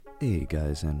Hey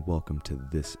guys, and welcome to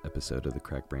this episode of the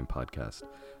Crack Brain Podcast.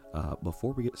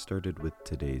 Before we get started with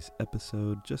today's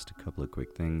episode, just a couple of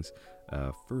quick things.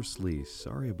 Firstly,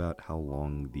 sorry about how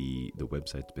long the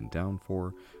website's been down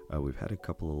for. We've had a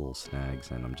couple of little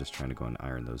snags, and I'm just trying to go and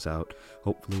iron those out.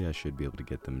 Hopefully, I should be able to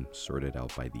get them sorted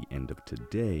out by the end of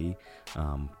today.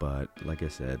 But like I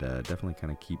said, definitely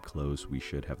kind of keep close. We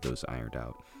should have those ironed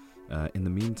out. In the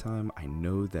meantime, I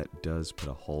know that does put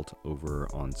a halt over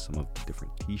on some of the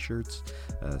different t-shirts.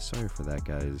 Sorry for that,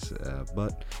 guys,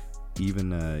 but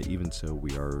even so,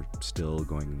 we are still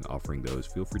offering those.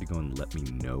 Feel free to go and let me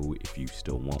know if you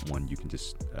still want one. You can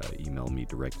just email me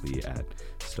directly at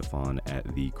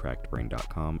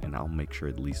stefan@thecrackedbrain.com, and I'll make sure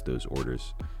at least those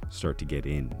orders start to get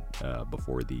in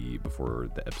before the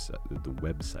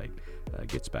website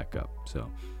gets back up.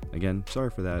 So again, sorry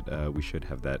for that. We should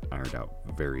have that ironed out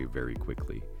very, very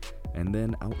quickly. And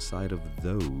then outside of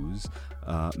those,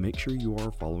 make sure you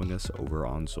are following us over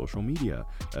on social media.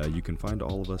 You can find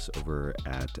all of us over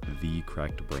at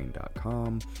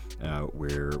thecrackedbrain.com,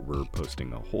 where we're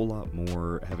posting a whole lot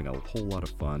more, having a whole lot of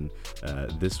fun.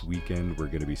 This weekend, we're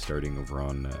going to be starting over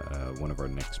on one of our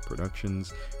next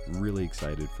productions. Really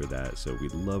excited for that. So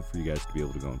we'd love for you guys to be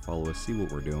able to go and follow us, see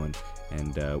what we're doing,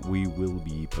 and we will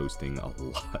be posting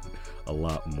a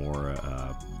lot more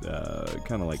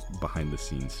kind of like behind the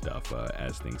scenes stuff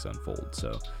as things unfold.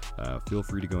 So feel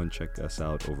free to go and check us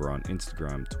out over on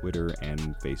Instagram, Twitter,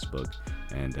 and Facebook,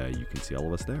 and you can see all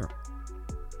of us there.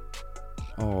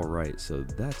 Alright, so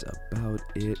that's about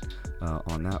it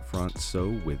on that front. So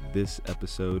with this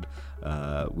episode,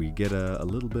 we get a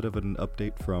little bit of an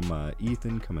update from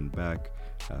Ethan coming back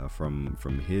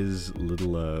from his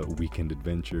little weekend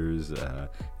adventures.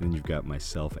 Then you've got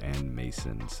myself and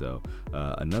Mason. So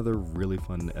another really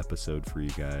fun episode for you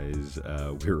guys.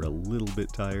 We're a little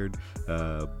bit tired,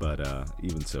 but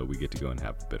even so, we get to go and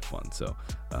have a bit of fun. So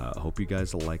hope you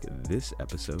guys like this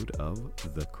episode of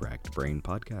the Cracked Brain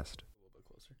Podcast.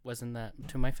 Wasn't that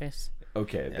to my face?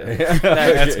 Okay. Yeah.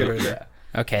 That's good. Yeah.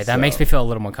 Okay, that makes me feel a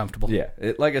little more comfortable. Yeah,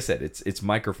 like I said, it's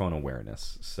microphone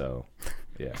awareness. So,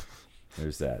 yeah,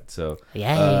 there's that. So,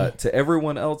 to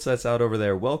everyone else that's out over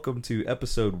there, welcome to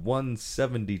episode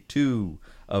 172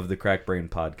 of the Crack Brain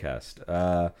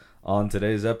Podcast. On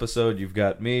today's episode, you've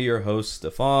got me, your host,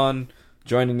 Stefan.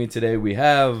 Joining me today, we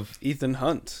have Ethan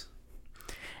Hunt.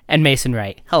 And Mason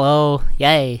Wright. Hello.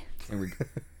 Yay.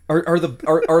 Are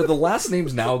the last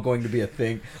names now going to be a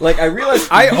thing? Like, I realize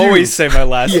I always say my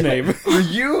last name. For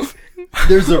you,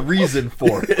 there's a reason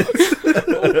for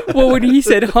it. Well, when he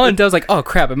said Hunt, I was like, oh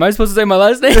crap, am I supposed to say my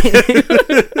last name?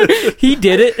 He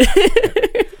did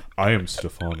it. I am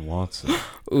Stefan Watson.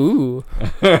 Ooh.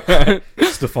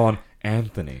 Stefan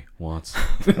Anthony Watson.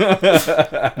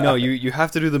 No, you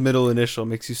have to do the middle initial. It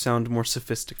makes you sound more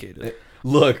sophisticated.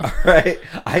 Look, all right,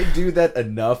 I do that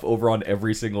enough over on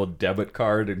every single debit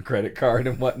card and credit card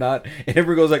and whatnot, and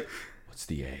everyone goes like, what's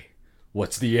the A?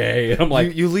 What's the A? And I'm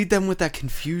like... You lead them with that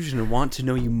confusion and want to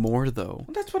know you more, though.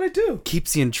 That's what I do.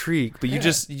 Keeps the intrigue, but you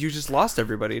just lost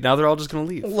everybody. Now they're all just going to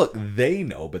leave. Look, they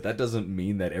know, but that doesn't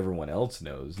mean that everyone else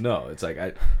knows. No, it's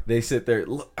like, they sit there,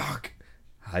 look,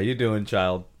 how you doing,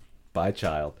 child? Bye,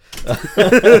 child.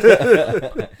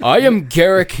 I am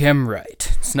Garrick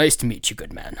Hemwright. It's nice to meet you,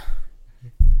 good man.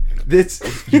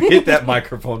 You hit that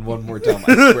microphone one more time.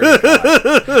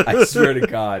 I swear to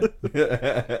God.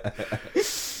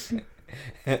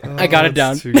 I got it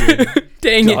down.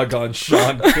 Dang it. Doggone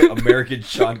American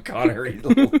Sean Connery.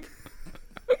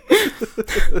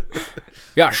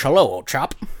 Yes, hello, old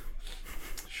chap.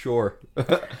 Sure.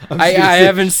 I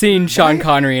haven't seen Sean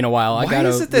Connery in a while. I gotta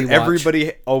is it that rewatch.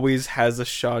 everybody always has a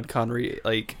Sean Connery,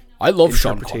 I love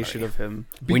Sean interpretation Connery of him?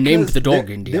 We named the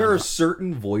dog Indiana. There are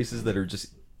certain voices that are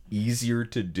just easier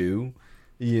to do,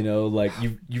 you know, like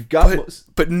you've got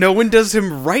but no one does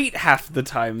him right half the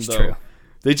time, though. True.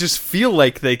 They just feel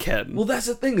like they can. Well, that's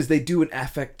the thing, is they do an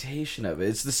affectation of it.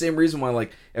 It's the same reason why,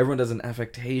 like, everyone does an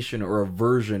affectation or a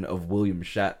version of William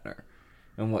Shatner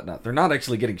and whatnot. They're not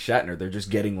actually getting Shatner, they're just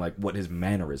getting like what his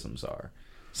mannerisms are.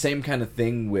 Same kind of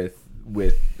thing with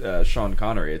Sean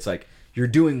Connery. It's like you're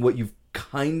doing what you've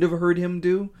kind of heard him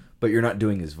do, but you're not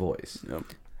doing his voice. Yep.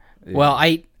 Yeah. Well,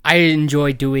 I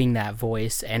enjoy doing that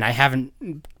voice, and I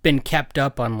haven't been kept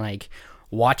up on, like,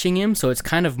 watching him, so it's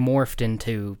kind of morphed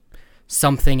into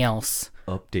something else.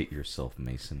 Update yourself,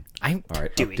 Mason. All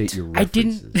right, do update it. your I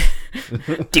references.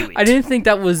 didn't do it. I didn't think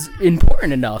that was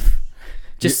important enough.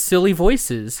 Just silly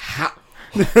voices. How?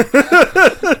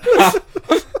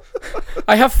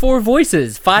 I have 4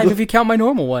 voices. 5 if you count my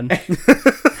normal one.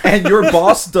 And your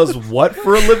boss does what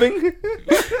for a living?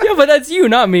 Yeah, but that's you,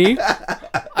 not me.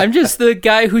 I'm just the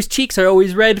guy whose cheeks are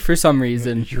always red for some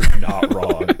reason. You're not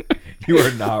wrong. You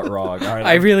are not wrong. All right,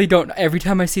 I really don't. Every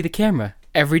time I see the camera,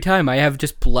 every time I have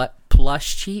just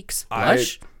plush cheeks.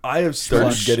 Blush? I have started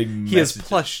Plush. getting He has messages.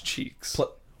 plush cheeks.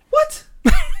 What?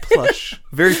 Plush.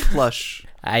 Very plush.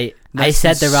 I Nice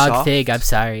said and the wrong soft. thing. I'm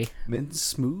sorry. And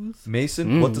smooth.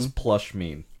 Mason, what does plush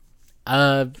mean?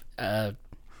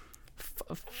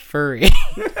 Furry.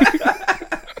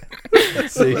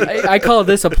 See, I call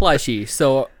this a plushie,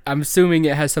 so I'm assuming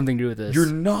it has something to do with this. you're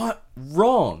not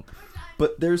wrong,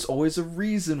 but there's always a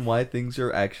reason why things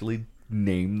are actually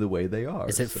named the way they are.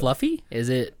 Is it so. fluffy? Is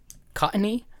it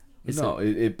cottony?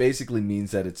 It basically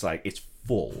means that it's like it's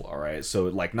full. All right, so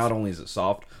like not only is it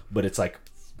soft, but it's like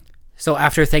So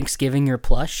after Thanksgiving, you're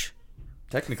plush?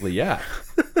 technically, yeah,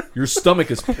 your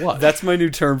stomach is plush. That's my new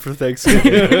term for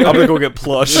Thanksgiving. I'm gonna go get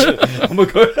plush. I'm gonna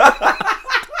go.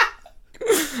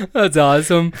 That's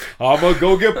awesome. I'm gonna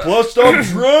go get plushed on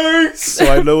drinks.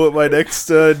 So I know what my next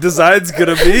design's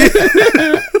gonna be.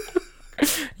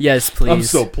 Yes, please. I'm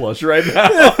so plush right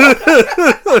now.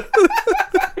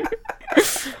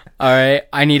 All right,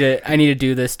 I need to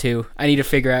do this too. I need to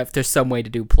figure out if there's some way to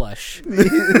do plush.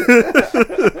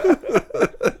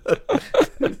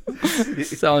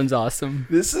 Sounds awesome.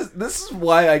 This is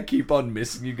why I keep on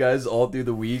missing you guys all through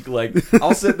the week. Like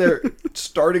I'll sit there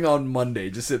starting on Monday,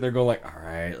 just sitting there going like, all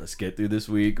right, let's get through this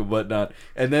week and whatnot.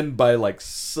 And then by like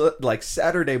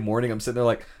Saturday morning, I'm sitting there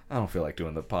like, I don't feel like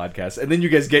doing the podcast. And then you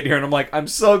guys get here and I'm like, I'm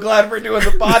so glad we're doing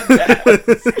the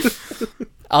podcast.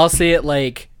 I'll see it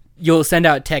like you'll send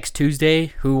out text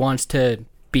Tuesday who wants to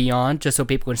be on, just so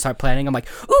people can start planning. I'm like,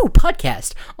 ooh,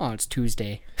 podcast. Oh, it's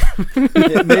Tuesday.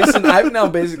 Yeah, Mason, I've now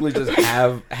basically just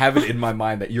have it in my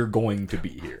mind that you're going to be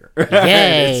here.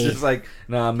 Yay. It's just like,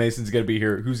 nah, Mason's gonna be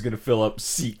here. Who's gonna fill up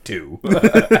seat 2?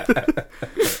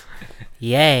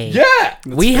 Yay. Yeah,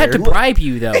 We had to bribe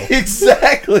you though.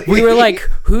 exactly. We were like,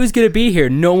 who's gonna be here?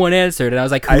 No one answered, and I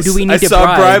was like, who do we need I to saw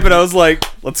bribe? bribe and I was like,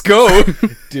 let's go.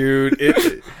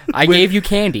 dude. I gave you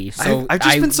candy, so I've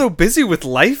just been so busy with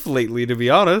life lately, to be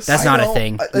honest. That's I not know. a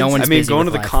thing. I No one's I mean, busy going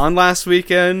to with the life. con last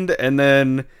weekend, and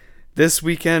then this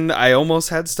weekend I almost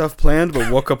had stuff planned,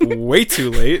 but woke up way too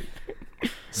late.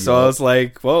 So I was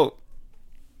like, well,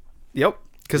 yep.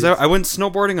 Because I went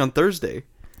snowboarding on Thursday,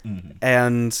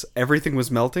 and everything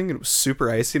was melting, and it was super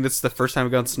icy, and it's the first time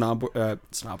I've gone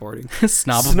snowboarding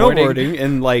Snowboarding.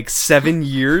 in like 7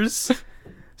 years.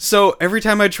 So every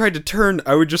time I tried to turn,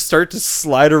 I would just start to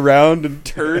slide around and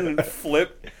turn and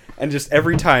flip. And just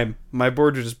every time, my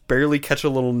board would just barely catch a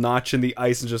little notch in the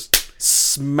ice and just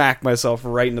smack myself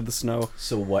right into the snow.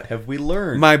 So what have we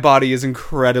learned? My body is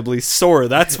incredibly sore.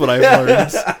 That's what I've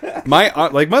learned.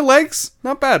 My legs,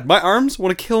 not bad. My arms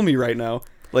want to kill me right now.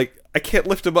 Like, I can't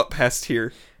lift them up past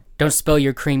here. Don't spill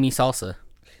your creamy salsa.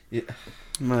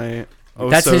 My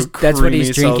That's what he's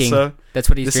creamy drinking. salsa. That's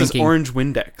what he's This drinking. is orange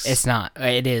Windex. It's not.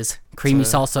 It is creamy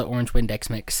It's a- salsa orange Windex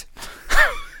mix.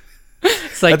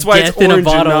 It's like That's why death it's in a orange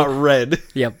and bottle. not red.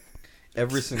 Yep.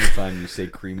 Every single time you say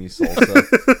creamy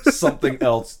salsa, something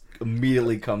else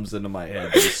immediately comes into my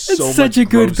head. It's so such much a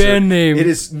good grosser. band name. It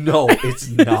is no, it's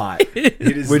not. It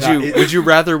is. Would not. you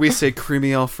rather we say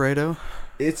creamy Alfredo?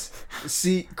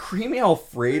 See, creamy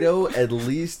Alfredo at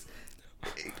least.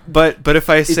 But if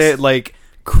I say It's- it like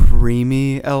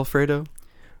creamy Alfredo,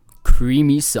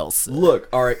 Creamy salsa. Look,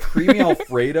 all right, creamy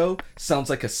Alfredo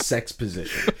sounds like a sex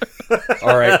position.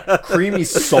 All right, creamy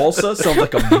salsa sounds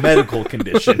like a medical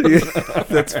condition.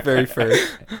 that's very fair.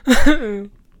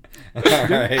 All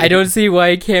right, I don't see why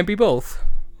it can't be both.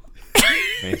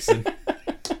 Mason.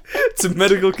 It's a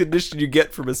medical condition you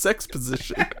get from a sex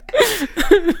position.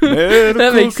 Medical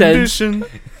That makes sense. condition.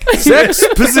 Sex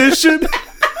position.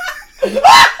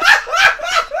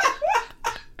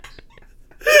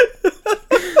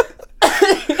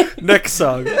 Next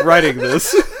song. Writing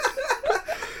this.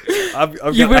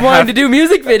 You've been wanting to do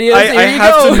music videos. I Here you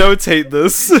have go. to notate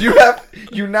this.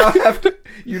 You now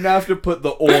have to put the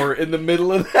or in the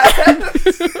middle of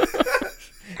that.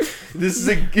 This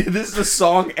is a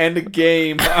song and a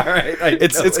game. All right,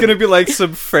 It's gonna be like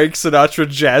some Frank Sinatra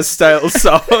jazz style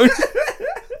song.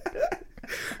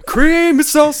 Creamy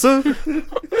salsa.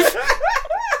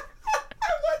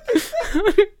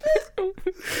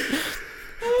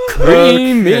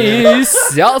 Creamy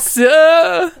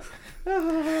salsa.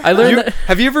 I learned that.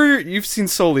 Have you've seen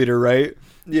Soul Eater, right?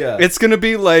 Yeah. It's gonna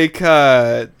be like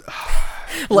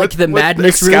Like the with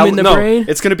madness room in the no, brain.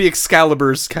 it's gonna be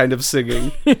Excalibur's kind of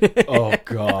singing. Oh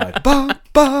God. Ba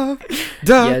ba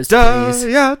da Yes, da please.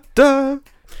 ya da.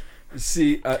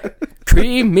 See,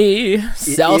 Creamy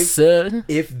salsa.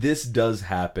 if this does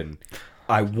happen,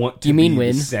 I want to You mean be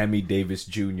win? the Sammy Davis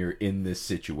Jr. in this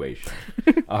situation.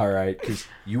 All right, because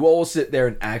you all sit there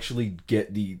and actually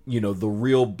get the the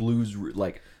real blues,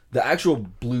 like the actual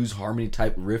blues harmony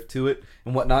type riff to it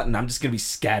and whatnot, and I'm just gonna be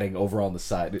scatting over on the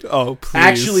side. Oh, please.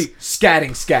 Actually,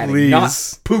 scatting, Please.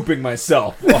 not pooping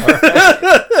myself. All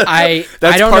right?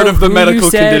 That's I don't part know of the who medical you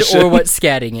said condition. or what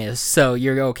scatting is, so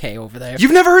you're okay over there.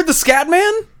 You've never heard the scat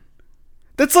man?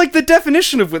 That's like the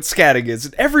definition of what scatting is.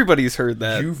 And everybody's heard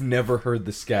that. You've never heard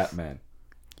the scat man.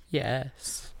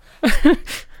 Yes.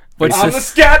 What's I'm the this?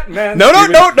 scat man.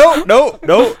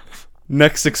 No.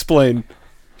 Next, explain.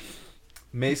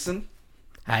 Mason,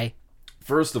 Hi.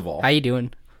 first of all, How you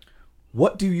doing?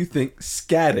 what do you think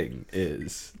scatting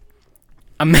is?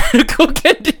 A medical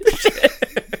condition.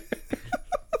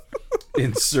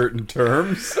 In certain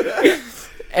terms.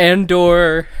 And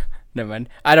or... Never mind.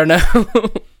 I don't know.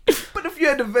 But if you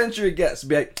had to venture a guess,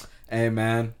 be like, hey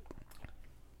man,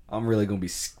 I'm really going to be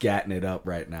scatting it up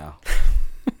right now.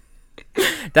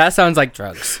 That sounds like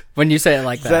drugs. When you say it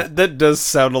like that. That does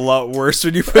sound a lot worse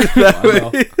when you put it that I know.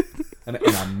 way. And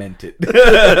I meant it.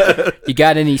 You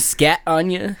got any scat on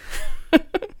you?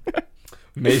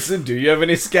 Mason, do you have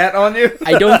any scat on you?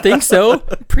 I don't think so.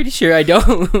 Pretty sure I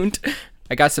don't.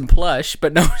 I got some plush,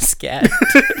 but no scat.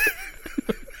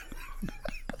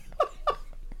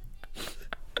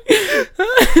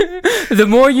 The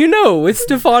more you know with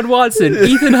Stephon Watson,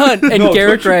 Ethan Hunt, and No,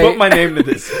 Garrett don't you Ray. put my name to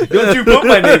this. Don't you put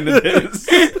my name to this.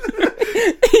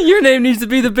 Your name needs to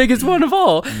be the biggest one of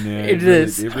all. It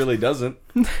is. It really doesn't.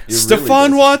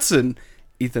 Stephon Watson.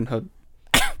 Ethan Hunt.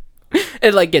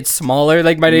 It like gets smaller.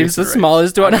 Like my name's the Right.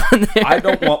 smallest one on there. I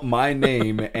don't want my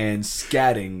name and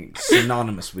scatting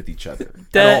synonymous with each other.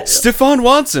 That- At all. Stephon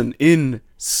Watson in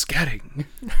scatting.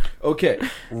 Okay,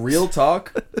 real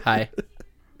talk. Hi.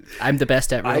 I'm the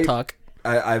best at real talk.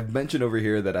 I've mentioned over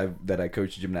here that I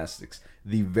coach gymnastics.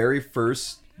 The very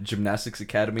first gymnastics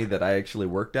academy that I actually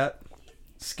worked at,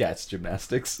 Scats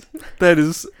Gymnastics. That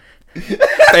is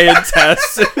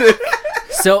fantastic.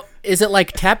 So, is it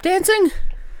like tap dancing?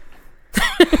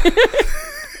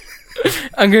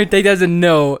 I'm gonna take that as a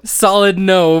no. Solid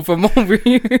no from over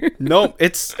here. No,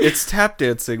 it's tap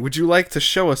dancing. Would you like to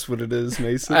show us what it is,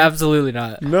 Mason? Absolutely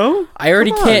not. No? I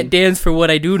already Come on. can't dance for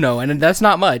what I do know, and that's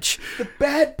not much. The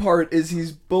bad part is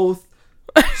he's both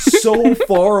so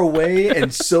far away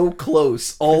and so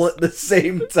close all at the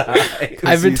same time.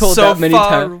 I've been He's told so that many far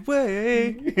times.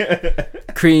 away.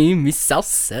 Creamy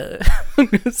salsa.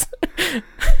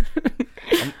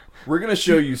 We're gonna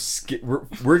show you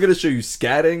we're gonna show you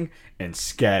scatting and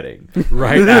scatting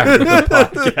right after the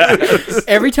podcast.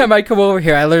 Every time I come over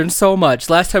here, I learn so much.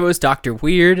 Last time it was Dr.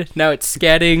 Weird. Now it's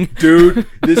scatting. Dude,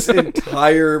 this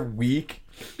entire week,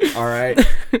 all right,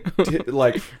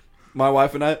 like my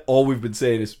wife and I, all we've been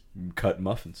saying is cut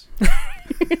muffins.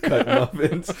 Cut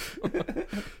muffins.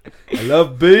 I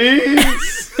love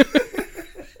beans.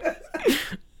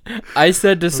 I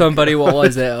said to somebody, what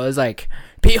was it? I was like,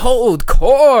 behold,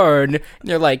 corn. And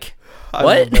they're like, I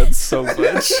what? love that so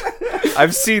much.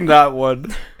 I've seen that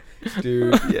one.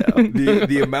 Dude, yeah.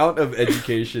 The amount of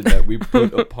education that we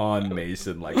put upon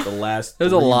Mason, like the last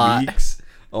There's 3 a lot. weeks.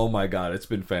 Oh my god, it's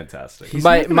been fantastic. He's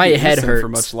My- not gonna my be head innocent hurts. for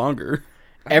much longer.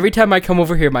 Every time I come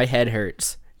over here, my head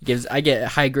hurts. I get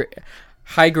high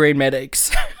grade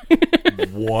medics.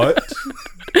 What?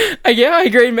 I get high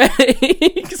grade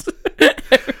medics.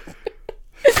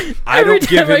 I Every don't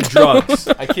give time I him come drugs.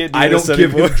 I can't do I this don't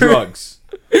give him anymore. drugs.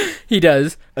 He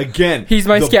does. Again. He's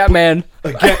my the scat bu- man.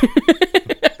 Again.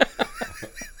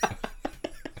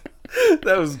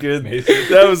 That was good.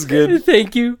 That was good.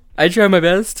 Thank you. I try my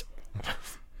best.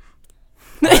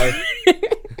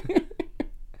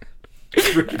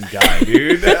 Freaking guy,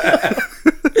 dude.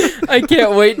 I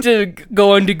can't wait to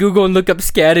go onto Google and look up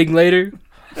scatting later.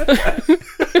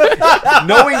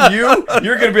 Knowing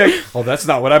you're gonna be like, oh, that's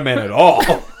not what I meant at all.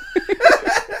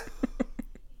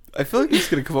 I feel like he's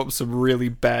gonna come up with some really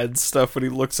bad stuff when he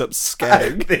looks up I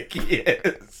scatting. think he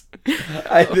is.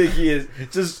 I think he is.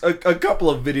 Just a couple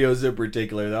of videos in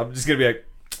particular that I'm just gonna be like,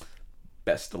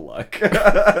 best of luck.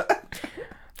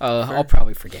 I'll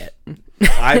probably forget.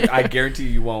 I guarantee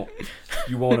you won't.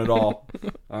 You won't at all.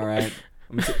 All right.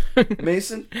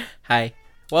 Mason? Hi.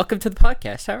 Welcome to the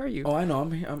podcast. How are you? Oh, I know.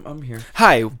 I'm here.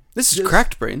 Hi, this is Just-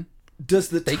 Cracked Brain. Does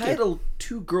the Thank you. title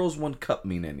Two Girls, One Cup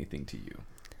mean anything to you?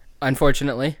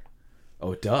 Unfortunately.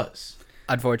 Oh, it does.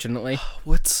 Unfortunately.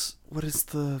 What is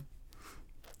the...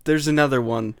 There's another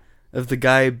one of the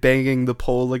guy banging the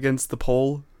pole against the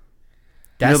pole.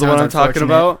 That You know the one I'm sounds talking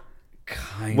unfortunate. about?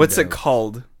 Kind What's of. it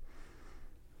called?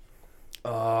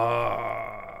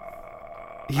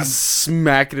 He's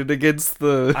smacking it against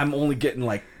the... I'm only getting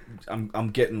like I'm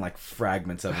getting like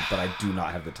fragments of it, but I do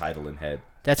not have the title in head.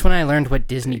 That's when I learned what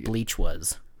Disney Bleach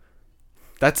was.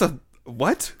 That's a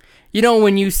what? You know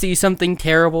when you see something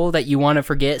terrible that you want to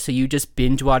forget, so you just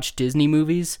binge watch Disney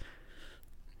movies?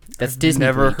 That's Disney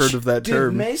Never Bleach. heard of that Did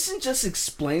term. Mason just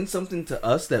explain something to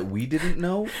us that we didn't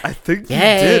know? I think you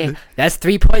Yay! did. That's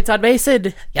 3 points on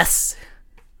Mason. Yes.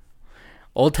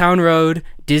 Old Town Road,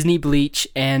 Disney Bleach,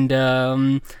 and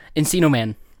Encino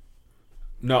Man.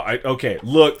 No, okay,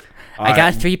 look. I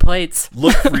got 3 plates.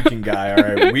 Look, freaking guy. All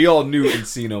right, we all knew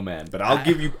Encino Man, but I'll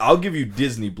give you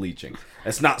Disney bleaching.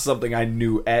 That's not something I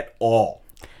knew at all.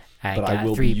 I But got I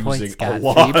will 3 be points. using Got a 3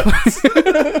 lot. points.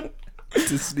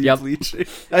 Disney Yep. bleaching.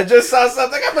 I just saw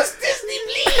something. I must Disney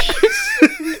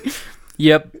bleach.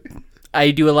 Yep.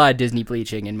 I do a lot of Disney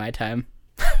bleaching in my time.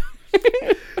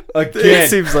 Again, It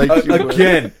seems like you would.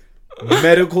 again,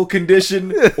 medical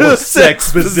condition or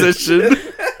sex position.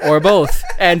 Or both.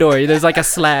 And or there's like a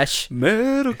slash.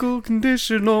 Medical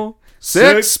conditional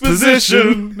sex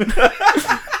position.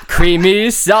 Creamy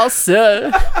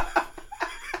salsa.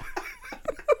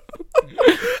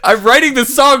 I'm writing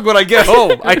this song when I get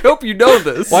home. I hope you know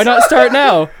this. Why not start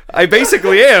now? I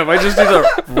basically am. I just need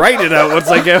to write it out once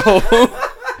I get home.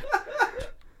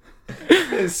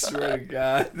 I swear to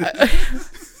God.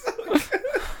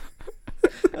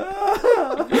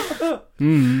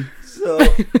 So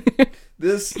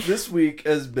this week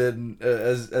has been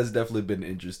has definitely been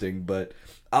interesting, but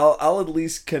I'll at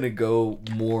least kind of go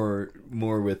more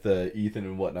with Ethan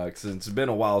and whatnot, since it's been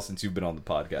a while since you've been on the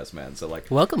podcast, man. So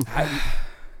like, Welcome.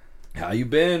 how you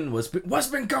been? What's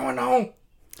been going on?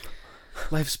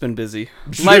 Life's been busy.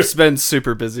 Life's been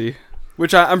super busy,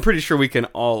 which I'm pretty sure we can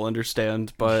all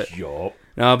understand. But Yup.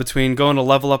 between going to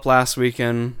Level Up last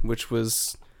weekend, which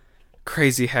was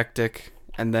crazy hectic,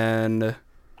 and then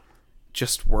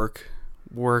just work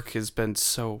has been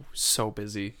so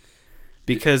busy,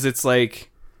 because it's like,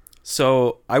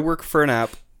 so I work for an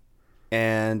app,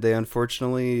 and they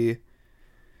unfortunately,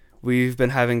 we've been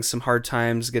having some hard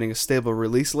times getting a stable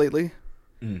release lately.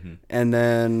 Mm-hmm. And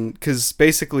then, because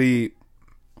basically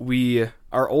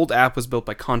our old app was built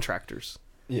by contractors,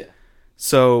 Yeah.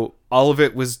 so all of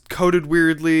it was coded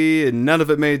weirdly and none of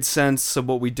it made sense. So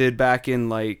what we did back in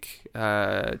like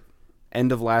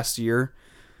end of last year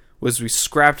was we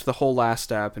scrapped the whole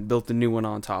last app and built the new one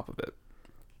on top of it.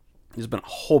 There's been a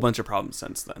whole bunch of problems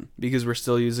since then, because we're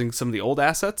still using some of the old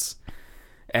assets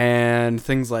and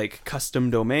things like custom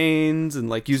domains and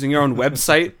like using our own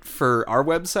website for our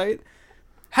website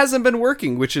hasn't been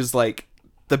working, which is like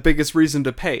the biggest reason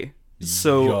to pay.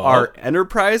 So Yup. our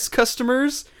enterprise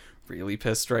customers really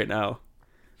pissed right now.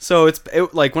 So it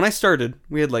like when I started,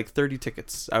 we had like 30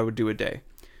 tickets I would do a day,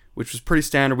 which was pretty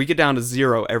standard. We get down to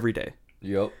 0 every day.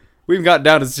 Yep. We've got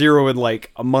down to 0 in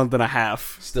like a month and a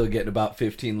half. Still getting about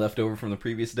 15 left over from the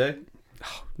previous day.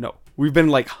 No, we've been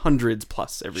like hundreds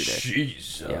plus every day.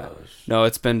 Jesus. Yeah. No,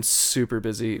 it's been super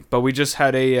busy. But we just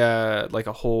had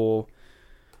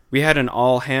we had an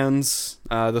all hands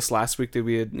this last week that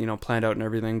we had, planned out and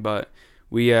everything, but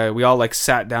we all like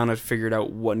sat down and figured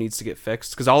out what needs to get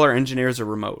fixed, because all our engineers are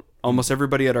remote. Almost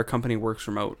everybody at our company works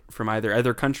remote from either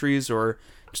other countries or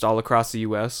just all across the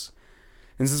US.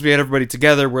 And since we had everybody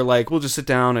together, we're like, we'll just sit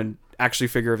down and actually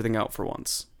figure everything out for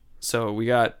once. So we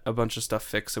got a bunch of stuff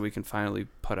fixed that we can finally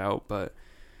put out, but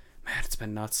man, it's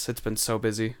been nuts. It's been so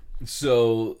busy.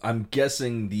 So I'm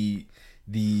guessing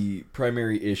the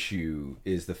primary issue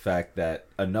is the fact that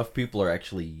enough people are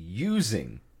actually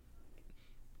using.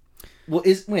 Well,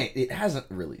 it hasn't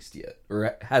released yet,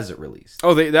 or has it released?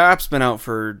 Oh, the app's been out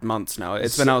for months now.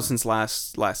 It's been out since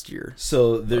last year.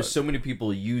 So there's so many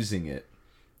people using it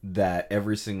that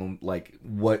every single, like,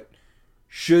 what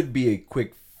should be a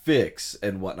quick fix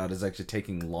and whatnot is actually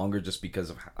taking longer, just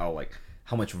because of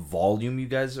how much volume you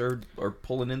guys are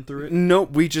pulling in through it. No,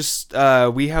 we just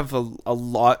we have a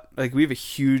lot, like we have a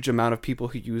huge amount of people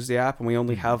who use the app, and we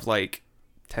only have like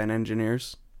 10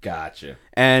 engineers. Gotcha.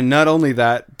 And not only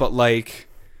that, but like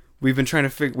we've been trying to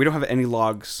figure, we don't have any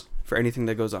logs for anything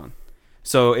that goes on.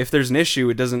 So if there's an issue,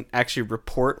 it doesn't actually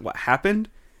report what happened.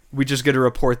 We just get a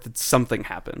report that something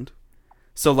happened.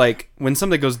 So like when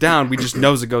something goes down, we just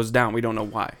knows it goes down. We don't know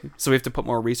why. So we have to put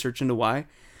more research into why.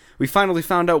 We finally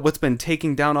found out what's been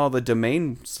taking down all the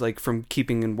domains, like, from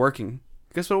keeping and working.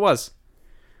 Guess what it was?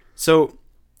 So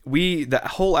the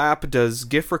whole app does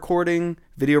GIF recording,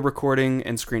 video recording,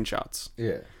 and screenshots.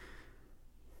 Yeah.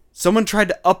 Someone tried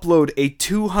to upload a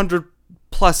 200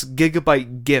 plus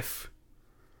gigabyte GIF,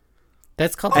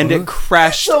 That's called and it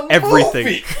crashed That's a everything.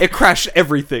 movie! It crashed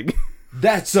everything.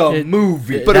 That's a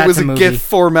movie. But it That's was a a movie. GIF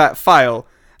format file.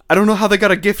 I don't know how they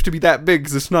got a GIF to be that big,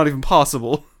 because it's not even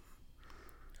possible.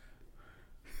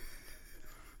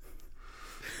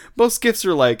 Most GIFs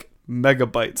are like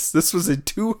megabytes. This was a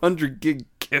 200 gig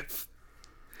GIF.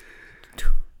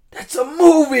 That's a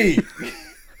movie.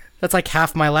 That's like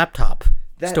half my laptop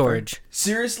storage.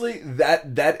 Seriously,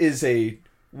 that is a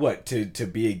what to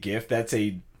be a GIF? That's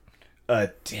a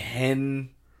 10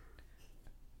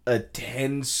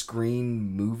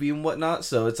 screen movie and whatnot.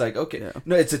 So it's like, okay,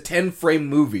 no, it's a 10 frame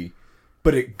movie,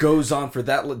 but it goes on for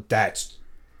that. That's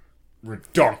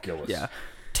ridiculous. Yeah.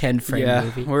 10 frame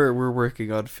movie. We're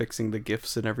working on fixing the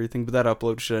GIFs and everything, but that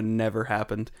upload should have never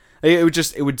happened. It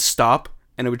would stop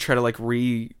and it would try to like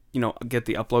get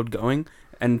the upload going,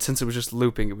 and since it was just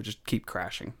looping, it would just keep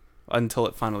crashing until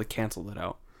it finally canceled it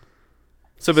out.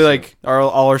 So it'd be like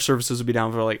all our services would be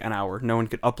down for like an hour. No one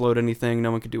could upload anything.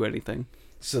 No one could do anything.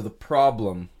 So the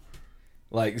problem,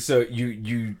 so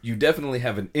you definitely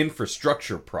have an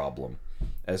infrastructure problem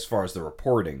as far as the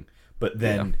reporting, but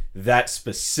then that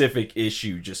specific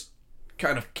issue just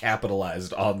kind of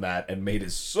capitalized on that and made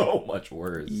it so much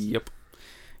worse. Yep.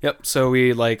 So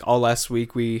we all last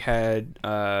week we had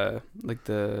the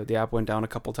app went down a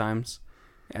couple times,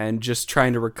 and just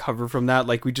trying to recover from that,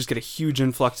 we just get a huge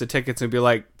influx of tickets and be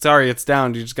like, sorry, it's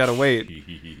down. You just gotta wait.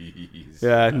 Jeez.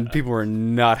 Yeah, and people were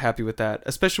not happy with that,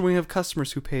 especially when we have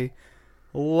customers who pay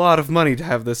a lot of money to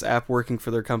have this app working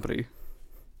for their company.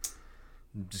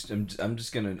 I'm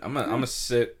gonna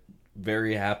sit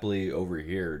very happily over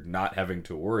here, not having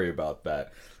to worry about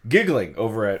that, giggling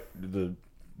over at the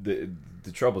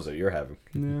troubles that you're having.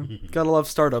 Yeah, gotta love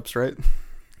startups, right?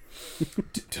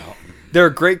 They're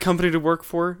a great company to work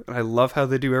for, and I love how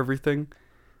they do everything.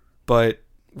 But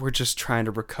we're just trying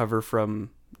to recover from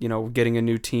getting a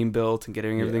new team built and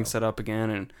getting everything set up again,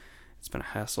 and it's been a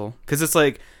hassle. Because it's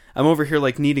like I'm over here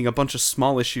needing a bunch of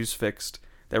small issues fixed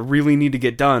that really need to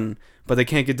get done, but they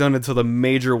can't get done until the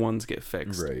major ones get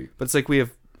fixed. Right. But it's like we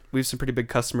have some pretty big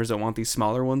customers that want these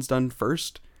smaller ones done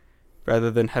first,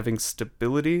 rather than having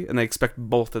stability, and they expect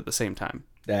both at the same time.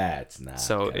 That's not.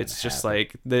 So it's just a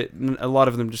lot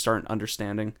of them just aren't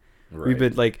understanding. Right. We've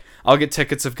been I'll get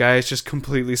tickets of guys just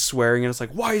completely swearing, and it's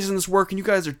like, why isn't this working? You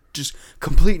guys are just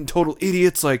complete and total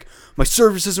idiots. My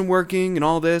service isn't working and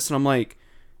all this, and I'm like,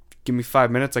 give me 5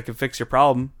 minutes, I can fix your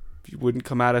problem. You wouldn't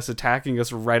come at us attacking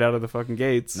us right out of the fucking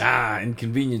gates. Nah,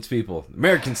 inconvenience people.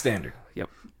 American standard. Yep.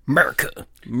 America.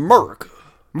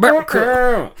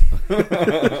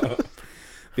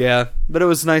 Yeah, but it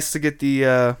was nice to get the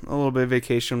a little bit of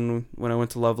vacation when I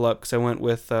went to Level Up, because I went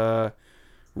with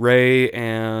Ray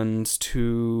and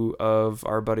 2 of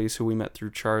our buddies who we met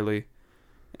through Charlie,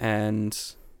 and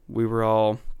we were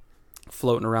all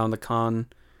floating around the con,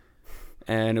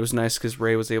 and it was nice because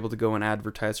Ray was able to go and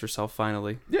advertise herself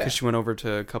finally, because she went over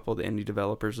to a couple of the indie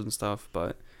developers and stuff.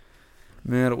 But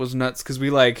man, it was nuts because we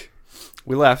left,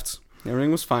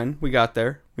 everything was fine, we got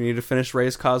there, we needed to finish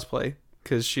Ray's cosplay,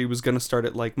 because she was going to start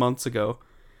it months ago.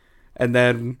 And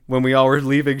then when we all were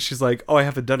leaving, she's like, oh, I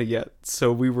haven't done it yet.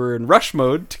 So we were in rush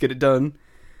mode to get it done.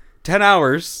 10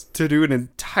 hours to do an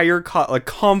entire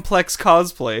complex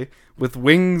cosplay with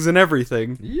wings and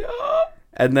everything. Yeah.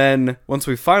 And then once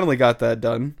we finally got that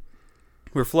done,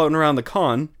 we were floating around the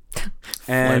con.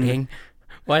 And floating.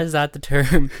 Why is that the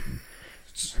term?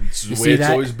 It's the way it's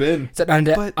always been. It's an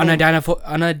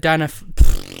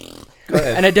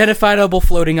identifiable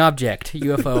floating object,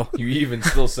 UFO. You even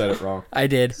still said it wrong. I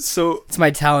did. So it's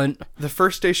my talent. The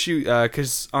first day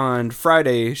because on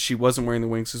Friday she wasn't wearing the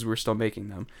wings because we were still making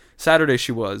them. Saturday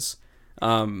she was.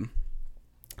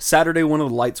 Saturday one of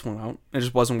the lights went out. It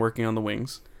just wasn't working on the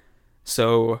wings.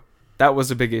 So that was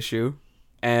a big issue.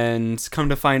 And come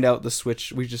to find out, the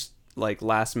Switch, we just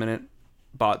last minute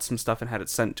bought some stuff and had it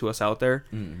sent to us out there.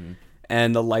 Mm-hmm.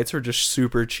 And the lights were just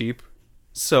super cheap.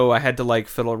 So I had to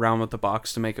fiddle around with the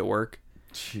box to make it work.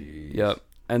 Jeez. Yep.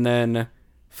 And then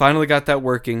finally got that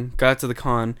working. Got to the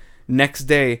con. Next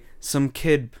day, some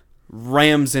kid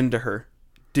rams into her.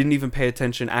 Didn't even pay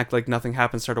attention. Act like nothing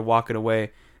happened. Started walking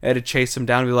away. I had to chase him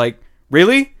down and be like,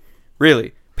 really?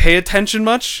 Really? Pay attention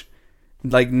much?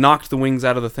 Knocked the wings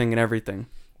out of the thing and everything.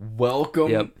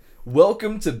 Welcome. Yep.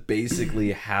 Welcome to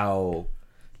basically how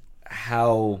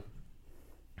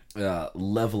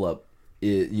Level Up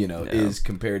is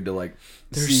compared to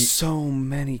there's so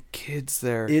many kids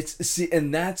there.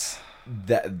 And that's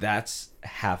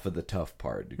half of the tough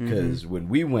part, because when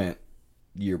we went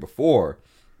year before,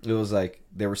 it was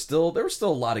there were still a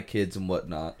lot of kids and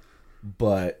whatnot,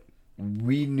 but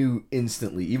we knew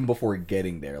instantly, even before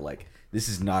getting there, this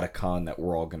is not a con that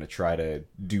we're all going to try to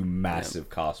do massive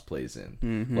cosplays in.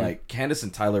 Mm-hmm. Candace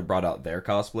and Tyler brought out their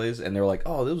cosplays and they were like,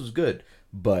 oh, this was good,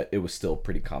 but it was still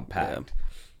pretty compact.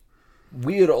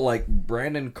 We had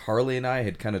Brandon, Carly, and I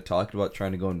had kind of talked about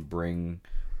trying to go and bring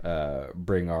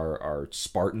bring our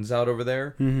Spartans out over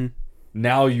there. Mm-hmm.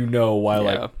 Now you know why.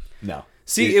 Like, no.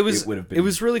 See, it was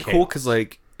really cool because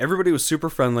like everybody was super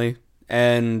friendly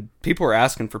and people were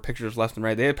asking for pictures left and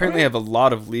right. They apparently have a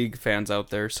lot of League fans out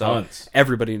there, so Tons.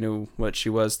 everybody knew what she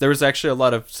was. There was actually a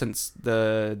lot of, since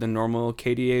the normal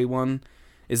KDA one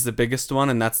is the biggest one,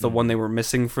 and that's the one they were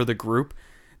missing for the group.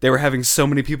 They were having so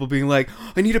many people being like,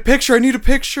 I need a picture, and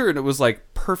it was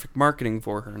like perfect marketing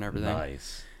for her and everything.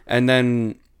 Nice. And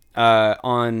then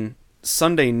on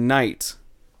Sunday night,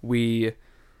 we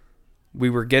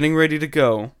were getting ready to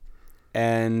go,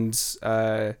 and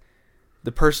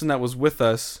the person that was with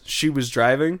us, she was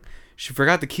driving. She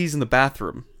forgot the keys in the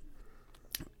bathroom.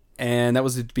 And that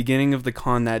was the beginning of the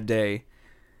con that day.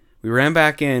 We ran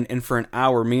back in, and for an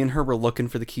hour, me and her were looking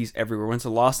for the keys everywhere. Went to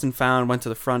Lost and Found, went to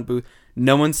the front booth.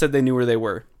 No one said they knew where they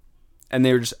were. And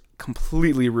they were just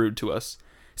completely rude to us.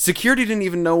 Security didn't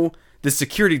even know, the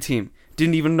security team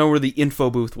didn't even know where the info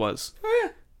booth was.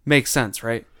 Makes sense,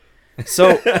 right?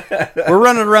 So, we're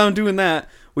running around doing that.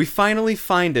 We finally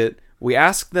find it. We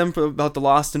asked them about the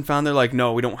Lost and Found. They're like,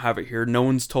 no, we don't have it here. No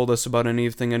one's told us about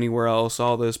anything anywhere else.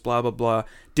 All this, blah, blah, blah.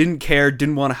 Didn't care.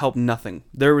 Didn't want to help. Nothing.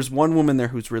 There was one woman there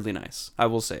who's really nice, I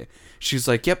will say. She's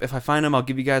like, yep, if I find them, I'll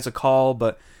give you guys a call.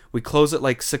 But we close at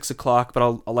like 6 o'clock, but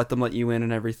I'll let them let you in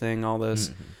and everything, all this.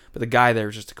 Mm-hmm. But the guy there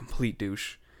was just a complete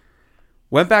douche.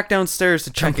 Went back downstairs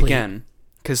to check again,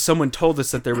 because someone told us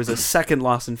that there was a second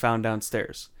Lost and Found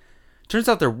downstairs. Turns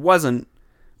out there wasn't,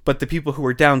 but the people who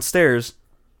were downstairs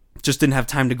just didn't have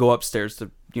time to go upstairs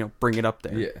to, bring it up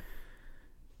there. Yeah.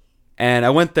 And I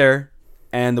went there,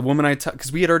 and the woman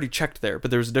because we had already checked there,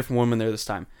 but there was a different woman there this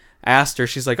time. I asked her,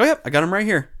 she's like, oh, yep, I got them right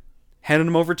here. Handed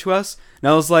them over to us. And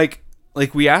I was like,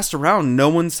 we asked around, no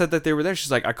one said that they were there.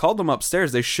 She's like, I called them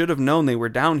upstairs. They should have known they were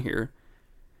down here.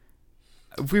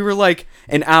 We were like,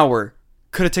 an hour.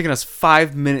 Could have taken us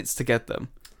 5 minutes to get them.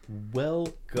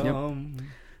 Welcome. Yep.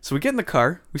 So we get in the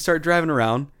car. We start driving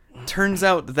around. Turns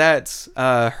out that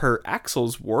her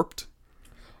axle's warped.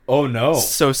 Oh, no.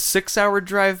 So 6-hour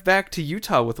drive back to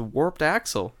Utah with a warped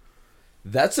axle.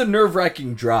 That's a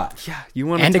nerve-wracking drive. Yeah, you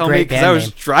want to tell me? Because I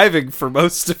was driving for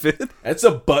most of it. That's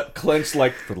a butt clench,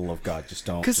 like, for the love of God, just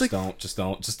don't, just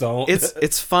don't.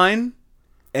 It's fine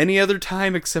any other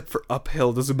time except for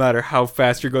uphill. Doesn't matter how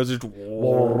fast you're going. Just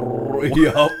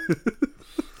yup.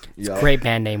 It's a great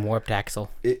band name, Warped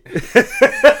Axle.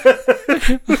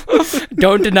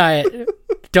 Don't deny it.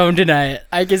 Don't deny it.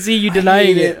 I can see you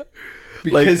denying it.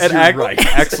 Because like an right.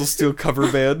 Axel Steel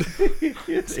cover band.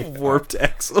 It's Warped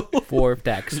Axle. Warped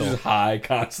Axle. Just high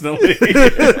constantly.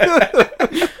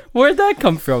 Where'd that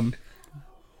come from?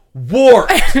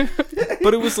 Warped.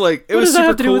 But it was like, it was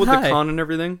super cool with the con and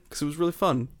everything, because it was really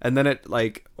fun. And then it,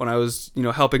 like, when I was,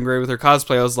 helping Ray with her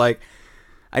cosplay, I was like,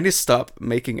 I need to stop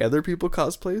making other people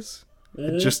cosplays.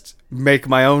 Mm-hmm. Just make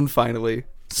my own finally.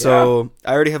 So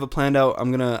I already have it planned out.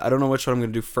 I don't know which one I'm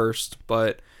gonna do first,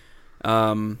 but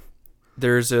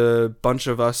there's a bunch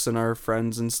of us and our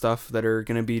friends and stuff that are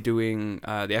gonna be doing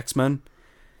the X-Men,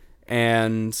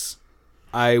 and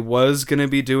I was gonna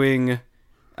be doing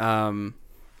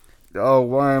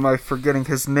why am I forgetting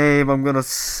his name? I'm gonna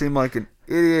seem like an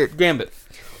idiot. Gambit.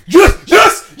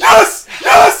 Yes!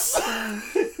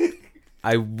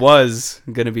 I was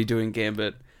gonna be doing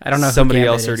Gambit. I don't know. Somebody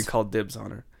else already called dibs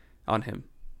on him.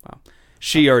 Wow.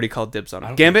 She already called dibs on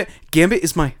him. Gambit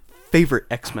is my favorite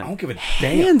X-Men. I don't give a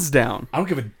damn. Hands down. I don't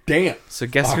give a damn. So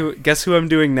guess who I'm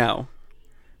doing now?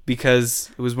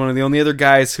 Because it was one of the only other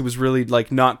guys who was really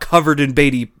like not covered in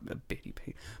body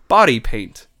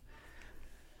paint.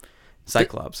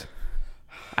 Cyclops.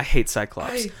 I hate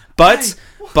Cyclops.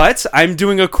 But I'm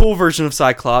doing a cool version of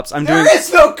Cyclops. There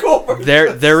is no cool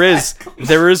version.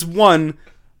 There is one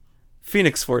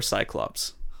Phoenix Force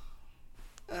Cyclops.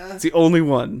 It's the only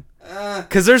one.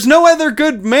 Because there's no other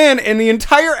good man in the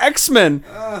entire X-Men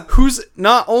who's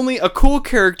not only a cool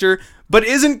character, but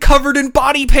isn't covered in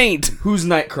body paint. Who's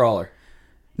Nightcrawler?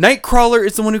 Nightcrawler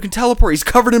is the one who can teleport. He's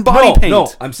covered in body paint.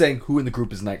 No, I'm saying who in the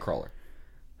group is Nightcrawler?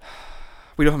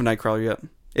 We don't have a Nightcrawler yet.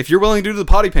 If you're willing to do the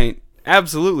body paint,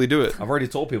 absolutely do it. I've already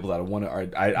told people that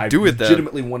I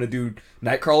legitimately want to do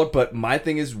Nightcrawler, but my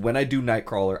thing is when I do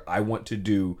Nightcrawler, I want to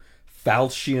do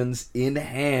falchions in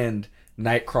hand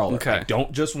Nightcrawler. Okay. I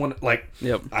don't just want to, like,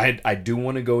 yep. I do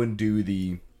want to go and do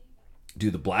the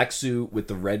black suit with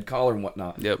the red collar and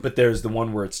whatnot. Yep. But there's the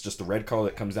one where it's just the red collar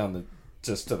that comes down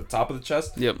just to the top of the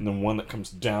chest. Yep. And then one that comes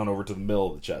down over to the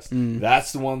middle of the chest.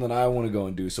 That's the one that I want to go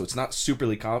and do. So it's not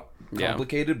superly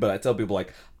complicated, but I tell people,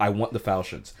 like, I want the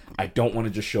falchions. I don't want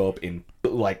to just show up in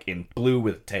blue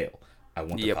with a tail. I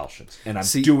want the falchions. And I'm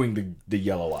doing the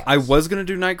yellow eyes. I was going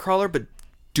to do Nightcrawler, but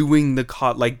doing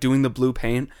doing the blue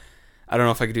paint. I don't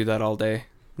know if I could do that all day.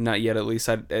 Not yet, at least.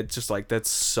 It's just like, that's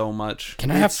so much.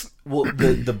 Can I have... Well,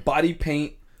 the body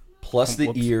paint plus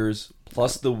the ears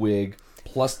plus the wig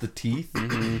plus the teeth,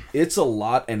 it's a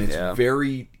lot, and it's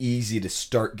very easy to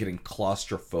start getting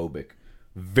claustrophobic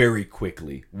very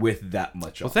quickly with that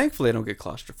much Well, on. thankfully I don't get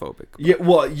claustrophobic. Yeah,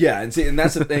 well, yeah, and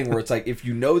that's the thing where it's like, if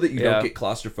you know that you don't get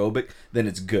claustrophobic, then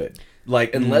it's good.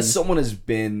 Like, unless someone has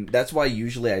been... That's why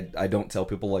usually I don't tell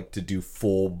people, like, to do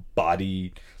full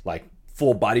body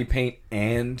paint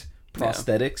and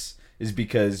prosthetics, is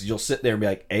because you'll sit there and be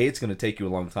like, A, it's going to take you a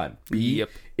long time. B,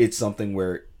 it's something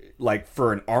where, like,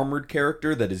 for an armored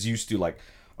character that is used to, like,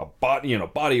 a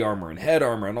body armor and head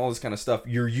armor and all this kind of stuff,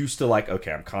 you're used to, like,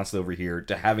 okay, I'm constantly over here,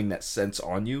 to having that sense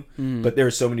on you. But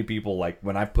there's so many people, like,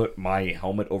 when I put my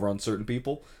helmet over on certain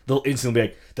people, they'll instantly be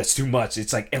like, that's too much.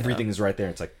 It's like everything is right there.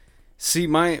 It's like, See,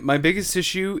 my biggest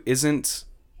issue isn't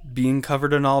being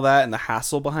covered in all that and the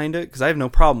hassle behind it, because I have no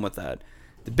problem with that.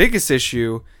 The biggest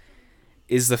issue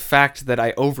is the fact that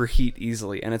I overheat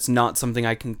easily, and it's not something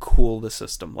I can cool the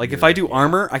system. Like, if I do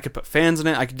armor, I could put fans in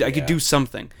it. I could do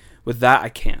something. With that, I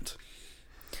can't.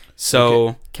 So...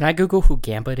 Okay. Can I Google who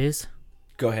Gambit is?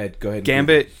 go ahead.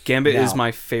 Gambit Now- is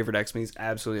my favorite X-Men. He's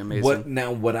absolutely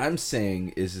amazing. What I'm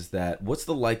saying is that what's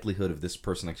the likelihood of this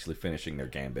person actually finishing their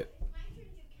Gambit?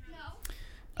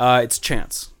 It's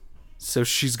Chance. So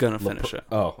she's gonna finish it.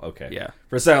 Oh, okay. Yeah.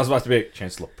 For a second, I was about to be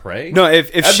Chance LePray. No,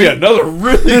 if That'd she be another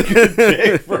really good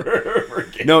pick for her. For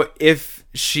Gambit. No, if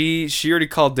she already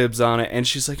called dibs on it, and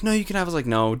she's like, no, you can have. I was like,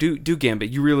 no, do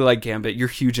Gambit. You really like Gambit. You're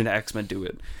huge into X-Men. Do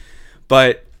it.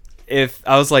 But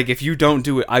if you don't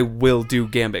do it, I will do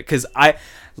Gambit, because I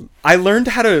learned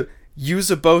how to use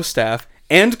a bow staff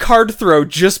and card throw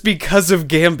just because of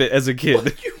Gambit as a kid.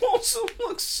 But you also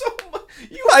look so much.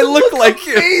 I look like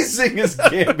amazing as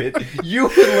Gambit. You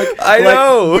would look. I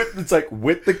know. It's like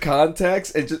with the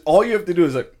contacts, and just all you have to do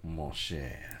is like, mon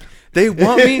cher. They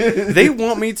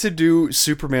want me to do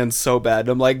Superman so bad.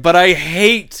 I'm like, but I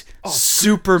hate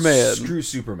Superman. Screw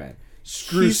Superman.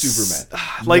 Screw Superman.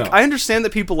 Like, No. I understand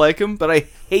that people like him, but I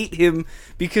hate him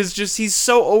because he's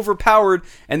so overpowered,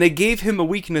 and they gave him a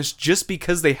weakness just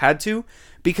because they had to,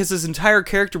 because his entire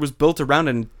character was built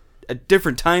around a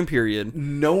different time period.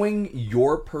 Knowing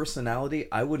your personality,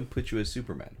 I wouldn't put you as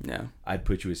Superman. Yeah, I'd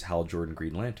put you as Hal Jordan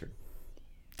Green Lantern.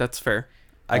 that's fair.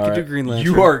 I could do Green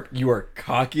Lantern. You are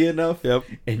cocky enough. Yep.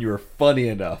 And you are funny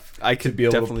enough. I could to be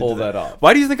able to definitely pull do that off.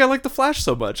 Why do you think I like the Flash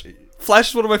so much?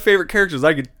 Flash is one of my favorite characters.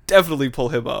 I could definitely pull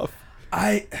him off.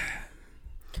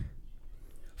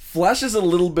 Flash is a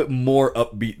little bit more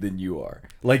upbeat than you are.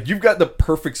 Like, you've got the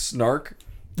perfect snark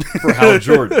for Hal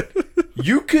Jordan.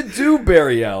 You could do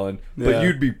Barry Allen, but Yeah.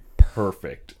 you'd be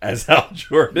perfect as Hal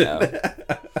Jordan.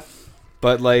 Yeah.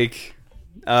 But like,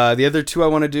 the other two I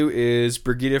want to do is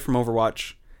Brigida from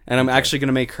Overwatch, and I'm actually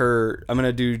gonna make her. I'm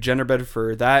gonna do Genderbed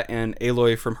for that, and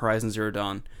Aloy from Horizon Zero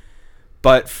Dawn.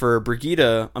 But for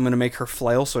Brigida, I'm gonna make her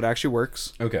flail so it actually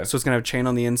works. Okay. So it's gonna have a chain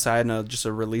on the inside and just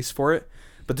a release for it.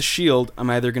 But the shield, I'm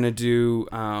either gonna do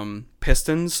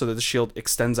pistons so that the shield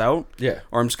extends out,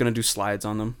 or I'm just gonna do slides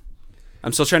on them.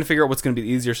 I'm still trying to figure out what's going to be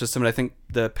the easier system, and I think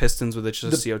the pistons with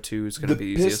just CO2 is going to be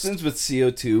the easiest. The pistons with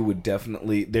CO2 would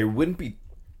definitely... They wouldn't be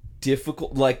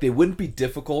difficult. Like, they wouldn't be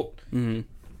difficult. Mm-hmm.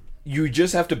 You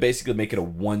just have to basically make it a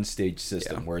one-stage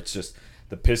system where it's just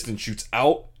the piston shoots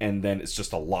out, and then it's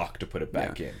just a lock to put it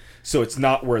back in. So it's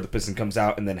not where the piston comes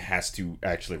out and then has to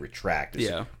actually retract.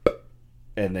 It's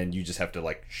and then you just have to,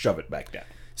 like, shove it back down.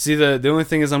 See, the only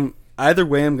thing is either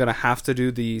way I'm going to have to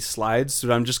do the slides,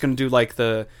 so I'm just going to do, like,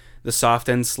 the soft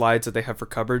end slides that they have for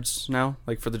cupboards now,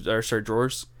 like for the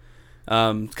drawers,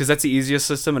 because that's the easiest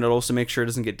system, and it also makes sure it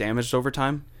doesn't get damaged over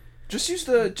time. Just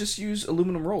use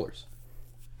aluminum rollers.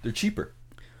 They're cheaper.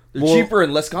 They're cheaper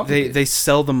and less complicated. They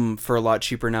sell them for a lot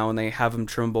cheaper now, and they have them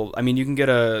trimmable. I mean, you can get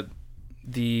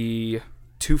the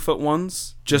 2-foot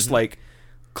ones, just like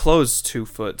closed 2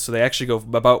 foot, so they actually go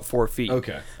about 4 feet.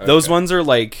 Okay. Those ones are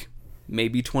like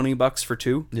maybe $20 for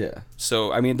 2. Yeah.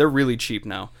 So I mean, they're really cheap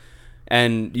now.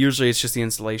 And usually it's just the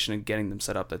installation and getting them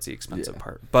set up that's the expensive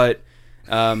part. But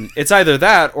it's either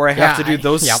that or I have to do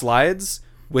those slides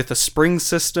with a spring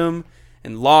system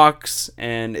and locks,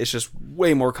 and it's just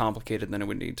way more complicated than it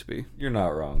would need to be. You're not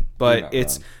wrong. But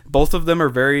both of them are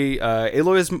very...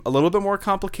 Aloy is a little bit more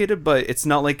complicated, but it's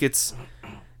not like it's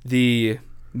the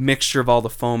mixture of all the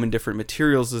foam and different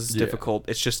materials is difficult.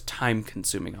 It's just time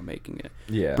consuming on making it.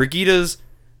 Yeah. Brigida's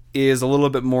is a little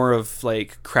bit more of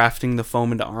like crafting the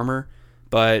foam into armor.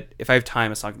 But if I have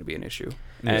time, it's not going to be an issue.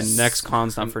 And next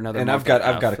con's not for another. And month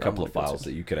I've got a couple of files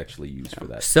that you could actually use for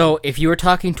that. So, if you were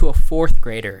talking to a 4th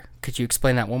grader, could you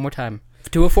explain that one more time?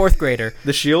 to a fourth grader.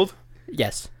 The shield?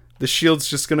 Yes, The shield's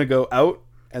just gonna go out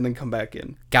and then come back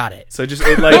in. got it. So just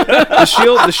like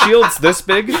the shield's this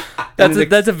big.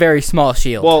 That's a very small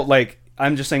shield. Well, like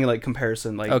I'm just saying like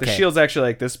comparison. Like the Okay. shield's actually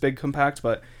like this big compact,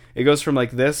 but it goes from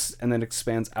like this and then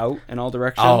expands out in all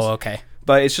directions. oh, okay.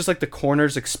 But it's just like the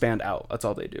corners expand out. That's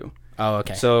all they do. Oh,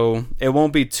 okay. So it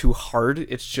won't be too hard.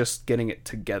 It's just getting it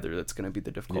together that's going to be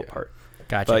the difficult part.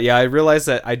 Gotcha. But yeah, I realize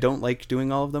that I don't like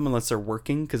doing all of them unless they're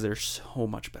working because they're so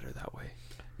much better that way.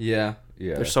 Yeah.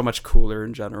 They're so much cooler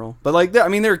in general. But like, I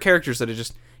mean, there are characters that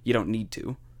you don't need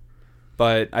to.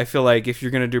 But I feel like if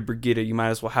you're going to do Brigitte, you might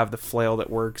as well have the flail that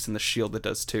works and the shield that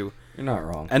does too. You're not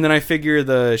wrong. And then I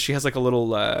figure she has like a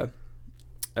little,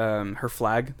 her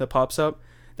flag that pops up.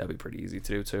 That'd be pretty easy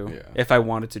to do too. Yeah. If I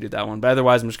wanted to do that one. But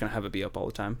otherwise, I'm just going to have it be up all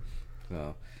the time.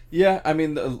 No. Yeah, I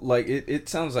mean, like, it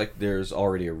sounds like there's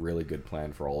already a really good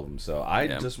plan for all of them, so I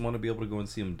just want to be able to go and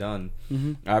see them done.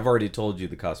 Mm-hmm. I've already told you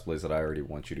the cosplays that I already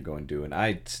want you to go and do, and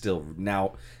I still,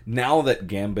 now that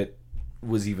Gambit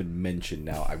was even mentioned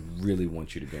now, I really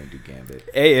want you to go and do Gambit.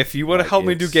 Hey, if you want to help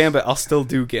me do Gambit, I'll still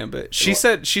do Gambit. She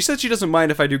said she doesn't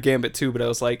mind if I do Gambit too, but I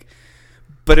was like,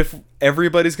 but if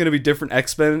everybody's going to be different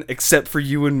X-Men except for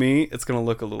you and me, it's going to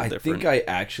look a little different. I think I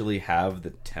actually have the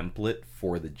template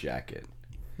for the jacket.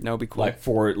 That would be cool. Like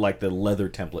for the leather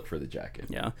template for the jacket.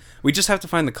 Yeah. We just have to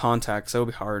find the contacts. That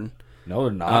would be hard. No,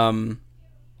 they're not.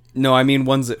 No, I mean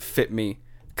ones that fit me.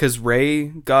 Because Ray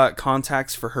got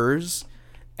contacts for hers,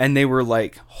 and they were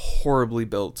like horribly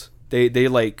built. They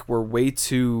like were way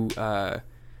too.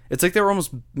 It's like they were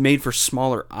almost made for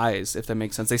smaller eyes, if that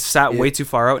makes sense. They sat way too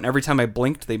far out, and every time I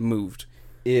blinked, they moved.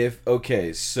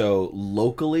 So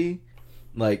locally,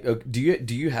 like, do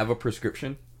you have a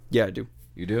prescription? Yeah, I do.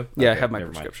 You do? Yeah, Okay, I have my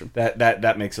never mind. prescription.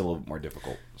 That makes it a little bit more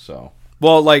difficult. So,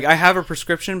 well, like I have a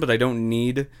prescription, but I don't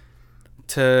need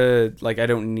to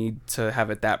have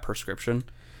it that prescription.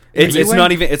 It's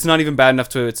not even bad enough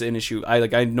to it's an issue.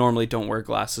 I normally don't wear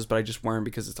glasses, but I just wear them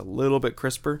because it's a little bit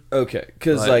crisper. okay,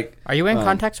 because are you wearing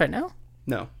contacts right now?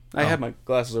 No, I have my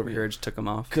glasses over here. I just took them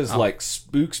off. Because like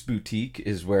Spook's Boutique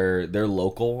is where they're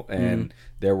local, and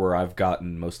they're where I've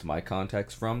gotten most of my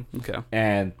contacts from. Okay,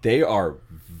 and they are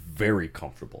very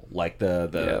comfortable. Like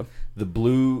the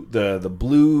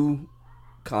blue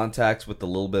contacts with a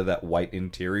little bit of that white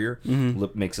interior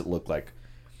makes it look like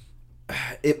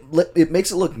it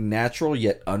makes it look natural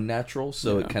yet unnatural.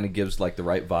 So it kind of gives like the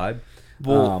right vibe.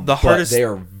 Well, they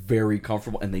are very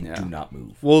comfortable and they do not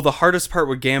move. Well, the hardest part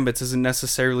with Gambits isn't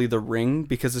necessarily the ring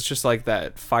because it's just like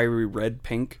that fiery red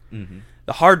pink. Mm-hmm.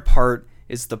 The hard part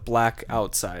is the black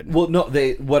outside. Well, no,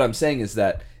 what I'm saying is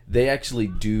that they actually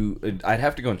do. I'd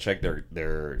have to go and check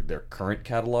their current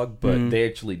catalog, but they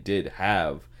actually did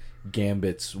have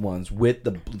Gambit's ones with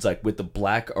the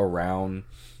black around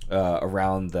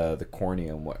the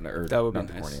cornea and whatnot. Or that would be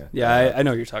not nice. Cornea, yeah, I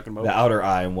know what you're talking about. The outer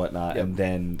eye and whatnot, and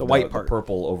then the white part, the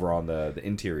purple over on the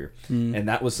interior. And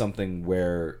that was something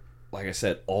where, like I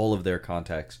said, all of their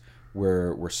contacts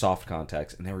were soft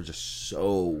contacts, and they were just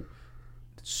so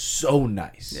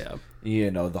nice. Yeah.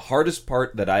 You know, the hardest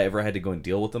part that I ever had to go and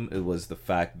deal with them, it was the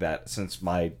fact that since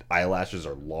my eyelashes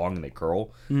are long and they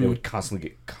curl, they would constantly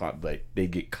get caught. Like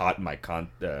they'd get caught in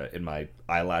my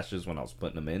eyelashes when I was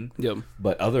putting them in. Yep.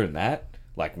 But other than that,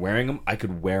 like wearing them, I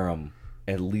could wear them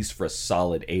at least for a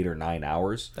solid 8 or 9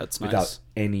 hours. That's without nice.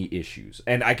 any issues,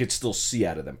 and I could still see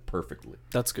out of them perfectly.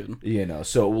 That's good. You know,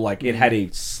 so like it had a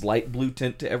slight blue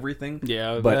tint to everything.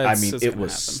 Yeah, but I mean, it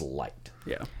was happen. slight.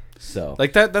 Yeah. So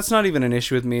like that's not even an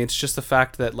issue with me. It's just the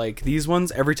fact that like these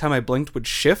ones, every time I blinked would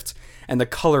shift and the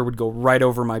color would go right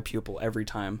over my pupil every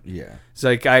time. Yeah. It's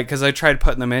like because I tried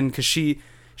putting them in because she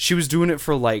was doing it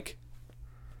for like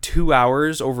 2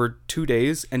 hours over 2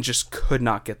 days and just could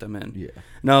not get them in. Yeah.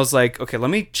 And I was like, okay,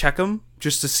 let me check them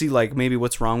just to see like maybe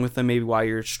what's wrong with them, maybe why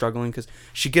you're struggling. Because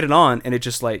she get it on and it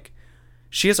just like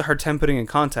she has a hard time putting in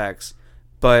contacts,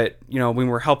 but you know when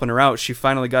we're helping her out, she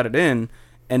finally got it in.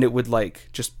 And it would like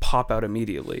just pop out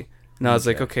immediately. And I was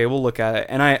like, okay, we'll look at it.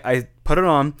 And I put it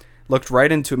on, looked right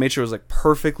into it, made sure it was like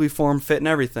perfectly form fit and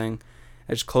everything.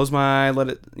 I just closed my eye, let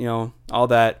it, you know, all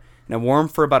that. And I wore them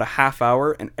for about a half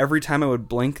hour. And every time I would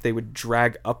blink, they would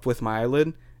drag up with my eyelid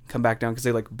and come back down because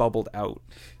they like bubbled out.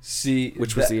 See,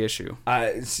 which was the issue.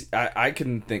 I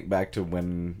can think back to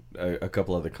when a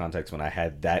couple of the contacts when I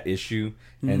had that issue.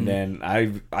 And then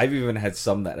I've even had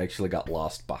some that actually got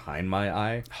lost behind my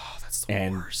eye. Oh, that's the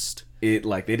worst. It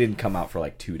like they didn't come out for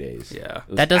like 2 days. Yeah. It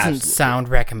was That doesn't absolutely- sound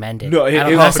recommended. No,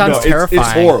 that sounds terrifying.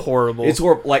 It's horrible. Horrible. It's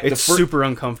horrible. Like It's super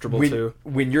uncomfortable too.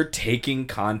 when you're taking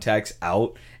contacts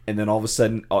out, and then all of a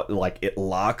sudden, like it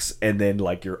locks, and then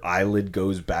like your eyelid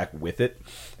goes back with it,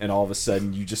 and all of a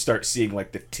sudden you just start seeing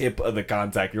like the tip of the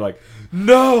contact. You're like,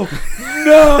 no,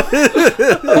 no,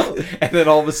 and then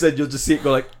all of a sudden you'll just see it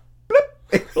go like,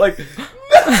 bloop, like.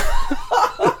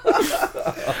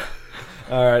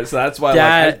 All right, so that's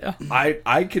why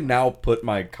I can now put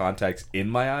my contacts in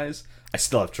my eyes. I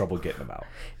still have trouble getting them out.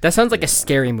 That sounds like a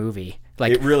scary movie.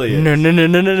 Like, It really is. No.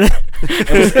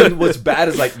 And what's bad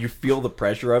is like you feel the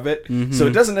pressure of it, so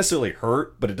it doesn't necessarily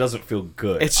hurt, but it doesn't feel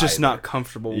good. It's just either, not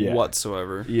comfortable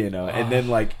whatsoever. you know. And then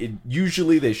like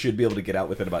usually they should be able to get out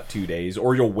within about 2 days,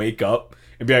 or you'll wake up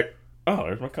and be like, oh,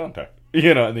 there's my contact,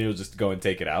 you know, and then you'll just go and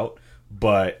take it out.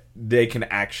 But they can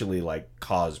actually like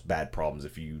cause bad problems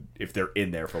if they're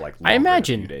in there for like longer I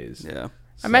imagine. than a few days. Yeah.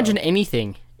 I imagine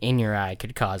anything in your eye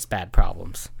could cause bad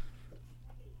problems.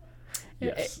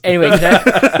 Yes. Anyway,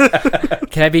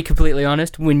 can I be completely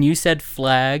honest? When you said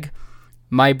flag,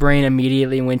 my brain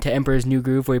immediately went to Emperor's New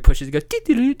Groove, where he pushes and goes.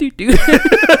 Doo-doo-doo-doo-doo.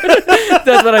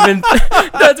 That's what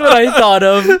That's what I thought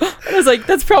of. I was like,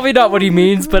 that's probably not what he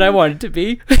means, but I want it to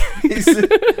be.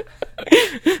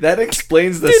 That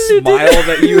explains the smile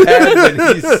that you had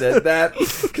when he said that,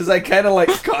 because I kind of like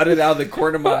caught it out of the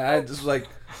corner of my eye and just was like,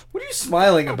 what are you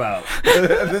smiling about? And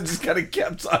then just kind of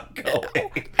kept on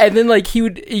going. And then like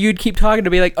you'd keep talking to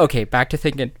be like, okay, back to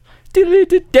thinking.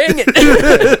 Dang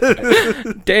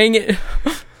it! Dang it!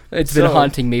 It's been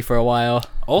haunting me for a while.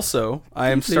 Also, I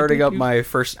am starting up my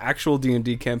first actual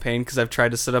D&D campaign because I've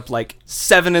tried to set up like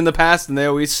 7 in the past, and they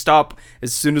always stop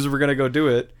as soon as we're gonna go do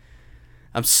it.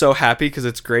 I'm so happy because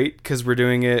it's great because we're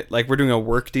doing a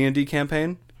work D&D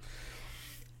campaign,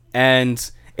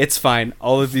 and it's fine.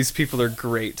 All of these people are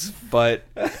great, but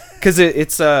because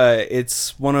it's my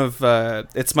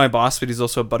boss, but he's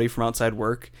also a buddy from outside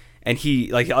work, and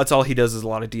that's all he does is a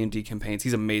lot of D&D campaigns.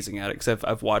 He's amazing at it because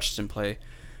I've watched him play.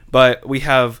 But we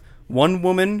have one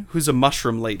woman who's a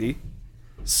mushroom lady,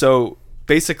 so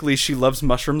basically she loves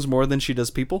mushrooms more than she does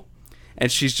people, and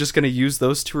she's just going to use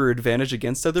those to her advantage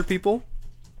against other people.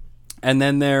 And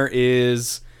then there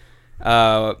is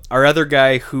our other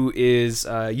guy who is,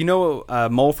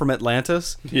 Mole from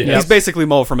Atlantis? Yeah. He's basically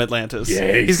Mole from Atlantis.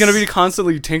 Yes. He's going to be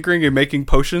constantly tinkering and making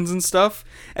potions and stuff,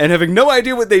 and having no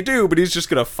idea what they do, but he's just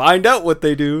going to find out what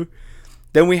they do.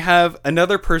 Then we have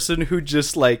another person who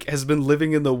just, like, has been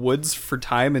living in the woods for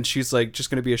time, and she's, like,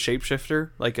 just going to be a shapeshifter,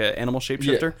 like an animal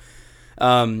shapeshifter.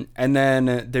 Yeah. And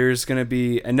then there's going to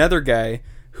be another guy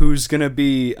who's going to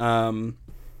be... the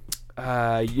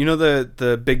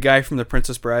big guy from The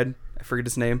Princess Bride? I forget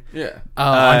his name. Yeah.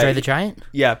 Andre the Giant?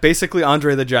 Yeah, basically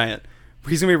Andre the Giant.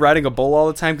 He's going to be riding a bull all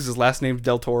the time because his last name's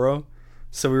Del Toro.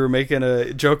 So we were making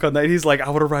a joke on that. He's like, I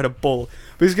want to ride a bull.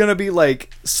 But he's going to be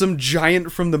like some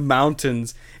giant from the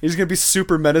mountains. He's going to be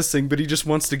super menacing, but he just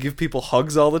wants to give people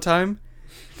hugs all the time.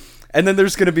 And then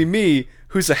there's going to be me,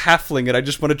 who's a halfling, and I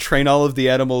just want to train all of the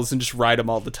animals and just ride them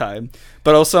all the time.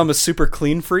 But also I'm a super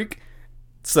clean freak.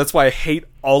 So that's why I hate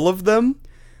all of them,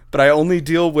 but I only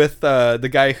deal with the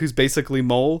guy who's basically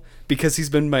Mole because he's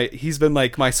been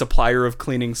like my supplier of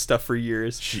cleaning stuff for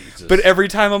years. Jesus. But every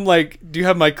time I'm like, "Do you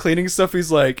have my cleaning stuff?"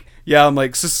 He's like, "Yeah." I'm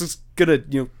like, "So this is gonna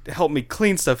help me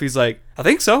clean stuff?" He's like, "I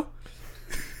think so."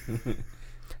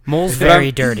 Mole's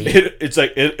very dirty. It's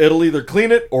like it'll either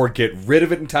clean it or get rid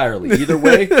of it entirely. Either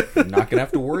way, you're not gonna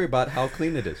have to worry about how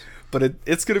clean it is. But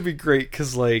it's gonna be great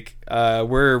because like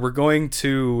we're going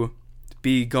to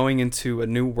be going into a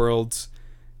new world,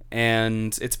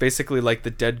 and it's basically like the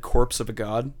dead corpse of a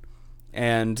god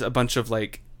and a bunch of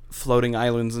like floating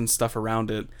islands and stuff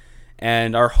around it,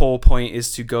 and our whole point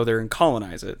is to go there and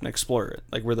colonize it and explore it.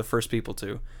 Like, we're the first people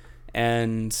to,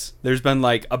 and there's been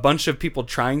like a bunch of people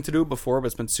trying to do it before, but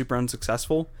it's been super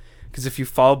unsuccessful because if you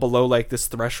fall below like this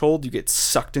threshold, you get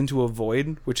sucked into a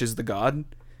void, which is the god.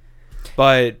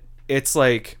 But it's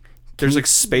like there's like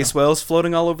space whales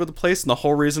floating all over the place, and the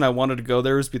whole reason I wanted to go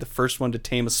there was to be the first one to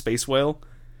tame a space whale.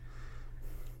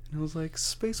 And I was like,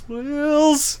 space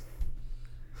whales!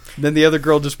 And then the other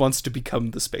girl just wants to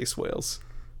become the space whales.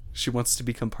 She wants to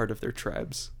become part of their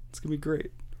tribes. It's gonna be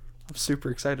great. I'm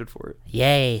super excited for it.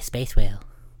 Yay, space whale.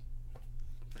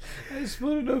 I just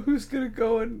want to know who's gonna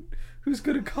go and who's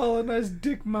gonna colonize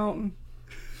Dick Mountain.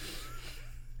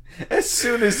 As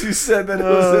soon as you said that it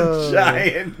was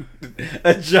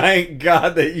a giant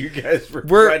god that you guys were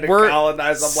trying to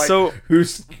colonize, I'm like,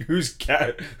 who's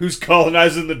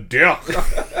colonizing the Dick?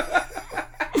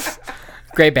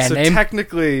 Great band name.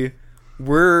 Technically,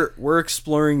 we're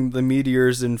exploring the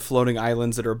meteors and floating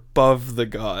islands that are above the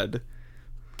god,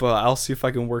 but I'll see if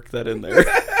I can work that in there.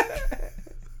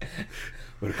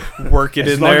 Work it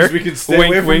as in long there. as we can stay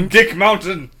Wink, away from wink. Dick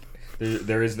Mountain.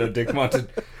 There is no Dick Mountain.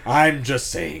 I'm just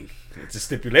saying. It's a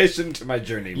stipulation to my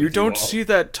journey. You with don't all. see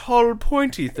that tall,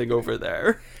 pointy thing over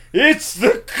there. It's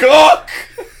the cock.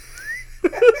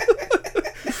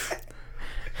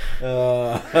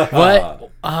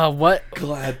 What?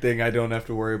 Glad thing I don't have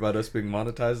to worry about us being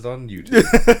monetized on YouTube.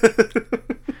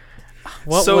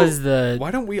 What So, was the?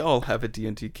 Why don't we all have a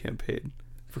D&D campaign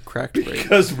for Cracked Brain?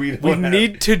 Because we don't We have-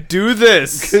 need to do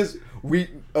this. Because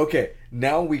okay,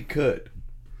 now we could.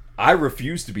 I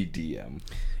refuse to be DM.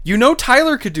 You know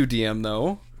Tyler could do DM,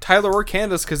 though. Tyler or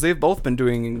Candace, because they've both been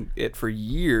doing it for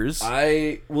years.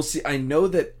 I know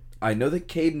that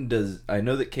Caden does. I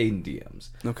know that Caden DMs.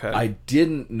 Okay. I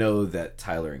didn't know that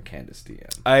Tyler and Candace DM.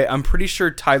 I'm pretty sure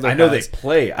Tyler I know has. they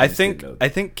play. I just think didn't know that. I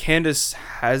think Candace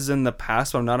has in the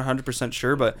past, but I'm not 100%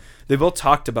 sure. But they both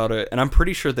talked about it, and I'm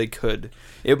pretty sure they could.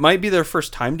 It might be their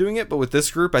first time doing it, but with this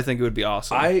group, I think it would be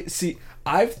awesome.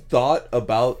 I've thought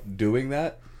about doing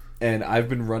that, and I've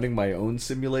been running my own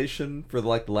simulation for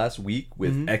like the last week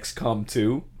with XCOM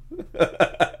 2.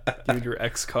 Dude, your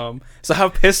XCOM. So how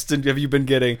pissed have you been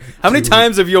getting? How many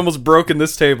times have you almost broken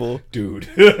this table? Dude.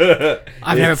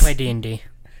 I've never played D&D.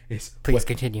 Please What-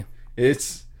 continue.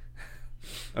 It's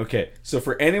okay. So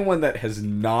for anyone that has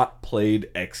not played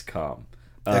XCOM,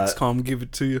 XCOM, give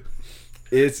it to you.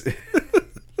 it's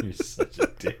you're such a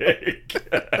dick.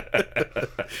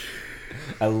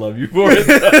 I love you for it.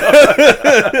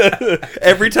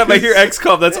 Every time I hear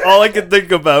XCOM, that's all I can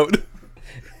think about.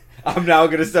 I'm now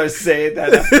gonna start saying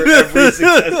that after every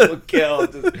successful kill.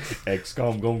 Just,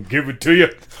 XCOM gonna give it to you.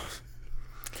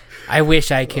 I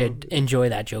wish I could enjoy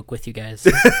that joke with you guys.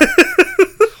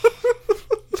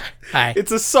 Hi.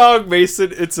 It's a song,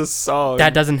 Mason. It's a song.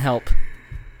 That doesn't help.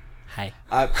 Hi.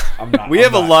 I'm not. We I'm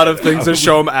have not- a lot of things to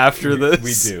show them after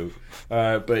this. We do.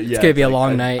 But yeah, It's gonna be a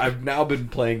long night. I've now been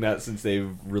playing that since they've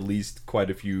released quite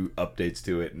a few updates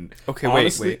to it. And Okay,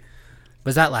 honestly, wait.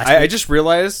 Was that last I week? just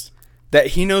realized that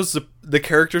he knows the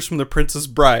characters from The Princess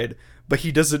Bride, but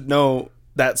he doesn't know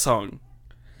that song.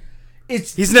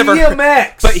 he's never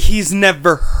DMX. But he's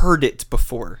never heard it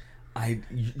before.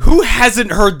 Who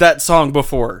hasn't heard that song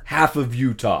before? half of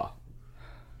Utah.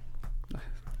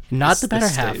 Not the better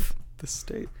state. half. The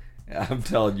state. I'm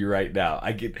telling you right now.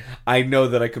 I know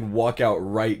that I can walk out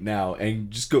right now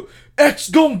and just go, X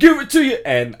gonna give it to you,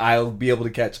 and I'll be able to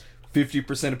catch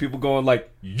 50% of people going like,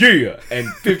 yeah, and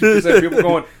 50% of people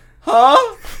going, huh?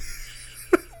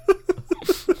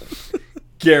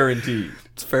 Guaranteed.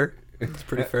 It's fair. It's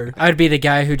pretty fair. I would be the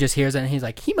guy who just hears it and he's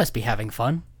like, he must be having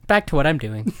fun. Back to what I'm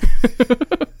doing.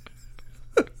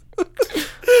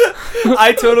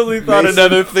 I totally thought Mason.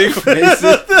 another thing.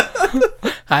 Mason,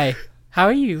 Hi. How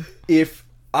are you? if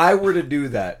I were to do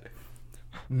that,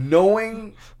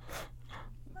 knowing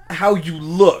how you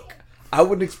look, I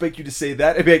wouldn't expect you to say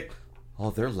that. I'd be like,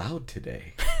 oh, they're loud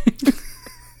today.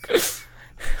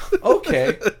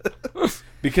 Okay.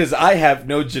 Because I have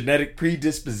no genetic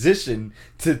predisposition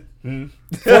to...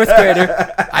 Fourth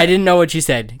grader. I didn't know what you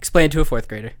said. Explain it to a fourth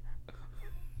grader.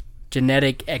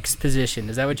 Genetic exposition.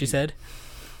 Is that what you said?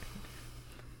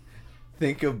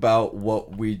 Think about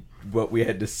what we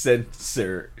had to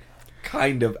censor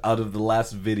kind of out of the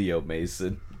last video,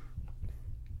 Mason.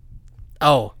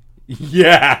 Oh,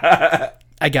 Yeah.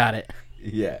 I got it.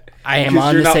 Yeah. I am Because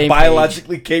on you're the not same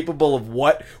biologically capable of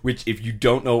what? Which, if you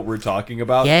don't know what we're talking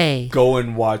about, Yay. go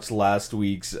and watch last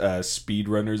week's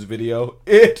Speedrunners video.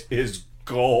 It is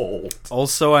gold.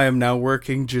 Also, I am now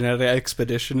working Genetic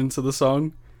Expedition into the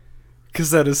song.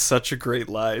 Because that is such a great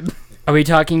line. Are we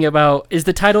talking about... Is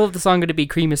the title of the song going to be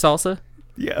Creamy Salsa?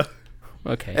 Yeah.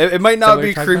 Okay. It might Is that not what be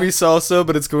you're talking creamy about? salsa,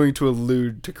 but it's going to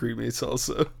allude to creamy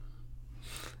salsa.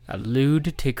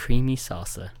 Allude to Creamy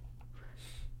Salsa.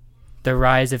 The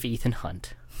Rise of Ethan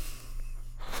Hunt.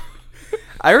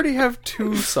 I already have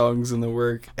 2 songs in the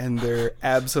work, and they're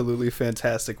absolutely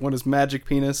fantastic. One is Magic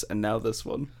Penis, and now this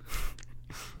one.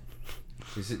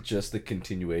 Is it just the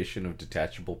continuation of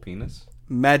Detachable Penis?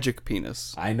 Magic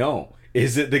Penis. I know.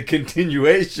 Is it the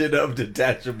continuation of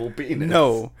Detachable Penis?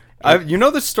 No. You know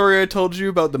the story I told you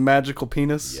about the magical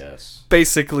penis? Yes.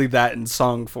 Basically that in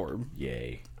song form.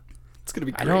 Yay. It's going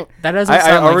to be I great. don't... That doesn't I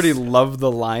sound already like... love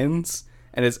the lines,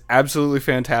 and it's absolutely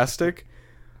fantastic,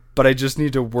 but I just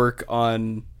need to work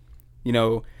on,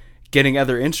 getting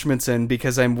other instruments in,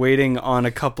 because I'm waiting on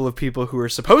a couple of people who are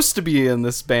supposed to be in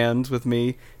this band with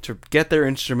me to get their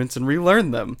instruments and relearn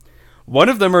them. one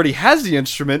of them already has the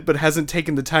instrument but hasn't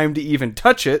taken the time to even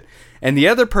touch it, and the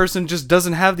other person just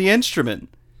doesn't have the instrument.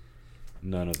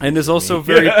 None of And is also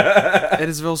it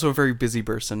is also a very busy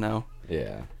person now.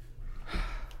 Yeah.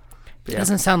 It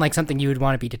doesn't sound like something you would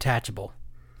want to be detachable.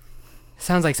 It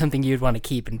sounds like something you'd want to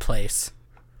keep in place.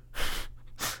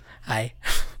 Hi.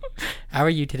 How are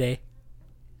you today?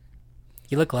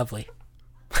 You look lovely.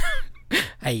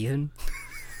 Hi, Ethan.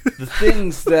 The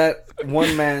things that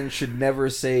one man should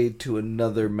never say to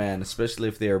another man, especially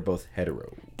if they are both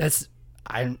hetero.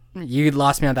 You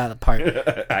lost me on that part.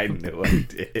 I knew I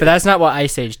did. But that's not what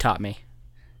Ice Age taught me.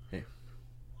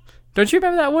 Don't you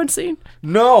remember that one scene?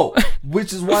 No,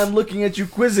 which is why I'm looking at you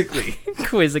quizzically.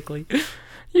 Quizzically.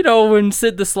 You know, when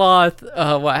Sid the Sloth,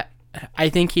 I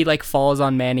think he, like, falls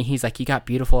on Manny. He's like, you got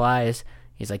beautiful eyes.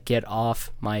 He's like, get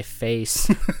off my face.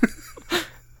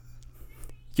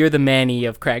 You're the Manny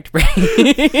of Cracked Brain.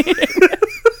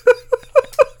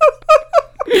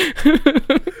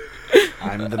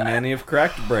 I'm the Manny of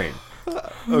Cracked Brain.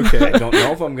 Okay. I don't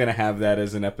know if I'm going to have that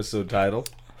as an episode title.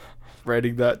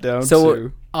 Writing that down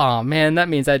So, oh man, that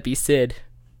means I'd be Sid.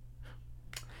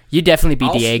 You'd definitely be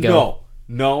Diego.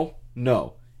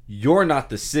 No. You're not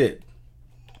the Sid.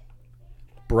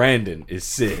 Brandon is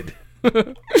Sid.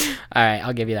 Alright,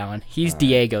 I'll give you that one. He's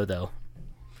Diego, though.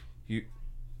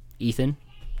 Ethan?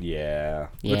 Yeah.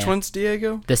 Which one's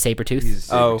Diego? The Sabretooth.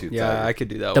 He's a Oh, Sabretooth yeah, tiger. I could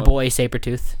do that The one. boy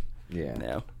Sabretooth. Yeah.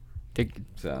 No.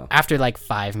 So. After like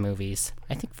 5 movies.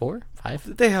 I think 4?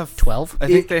 5? They have 12? I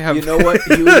think they have. You know what?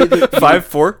 He would either, 5,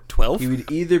 4, 12. He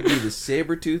would either be the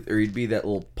Sabretooth or he'd be that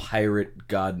little pirate,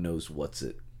 God knows what's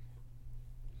it.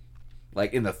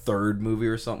 Like in the 3rd movie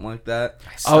or something like that.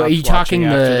 Oh, are you talking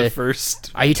after the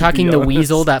first? Are you talking the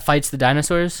weasel that fights the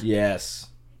dinosaurs? Yes.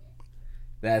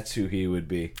 That's who he would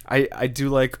be. I do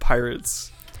like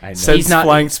pirates. I know. Since He's not-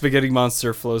 flying spaghetti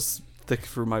monster flows thick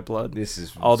through my blood. This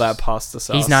is All that pasta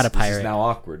sauce. He's not a This is pirate. now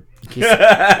awkward.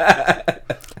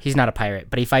 He's not a pirate,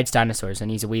 but he fights dinosaurs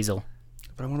and he's a weasel.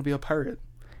 But I want to be a pirate.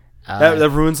 That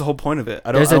ruins the whole point of it.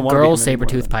 I don't. There's I a don't wanna girl be him anymore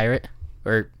Sabretooth then. pirate.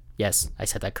 Or, yes, I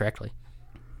said that correctly.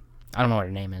 I don't know what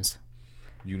her name is.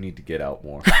 You need to get out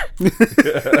more.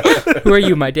 Who are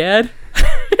you, my dad?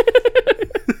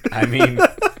 I mean,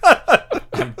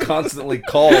 I'm constantly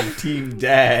called Team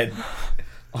Dad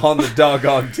on the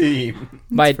doggone team.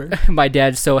 My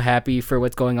dad's so happy for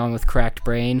what's going on with Cracked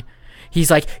Brain. He's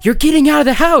like, you're getting out of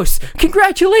the house.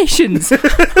 Congratulations.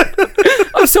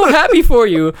 I'm so happy for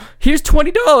you. Here's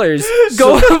 $20.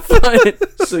 Go have fun.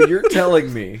 So you're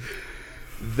telling me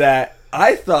that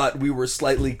I thought we were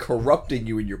slightly corrupting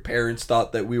you and your parents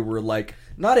thought that we were like,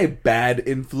 not a bad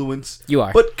influence. You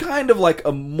are. But kind of like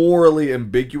a morally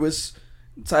ambiguous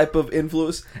type of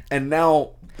influence. And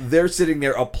now they're sitting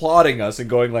there applauding us and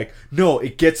going like, no,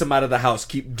 it gets them out of the house.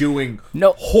 Keep doing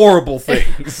horrible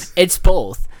things. It's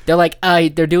both. They're like,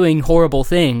 they're doing horrible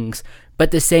things. But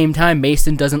at the same time,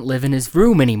 Mason doesn't live in his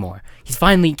room anymore. He's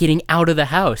finally getting out of the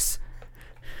house.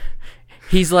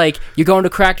 He's like, you going to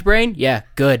Cracked Brain? Yeah,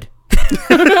 good.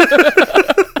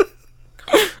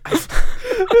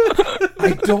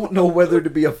 I don't know whether to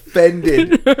be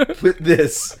offended with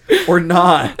this or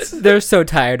not. They're so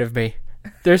tired of me.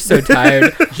 They're so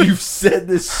tired. You've said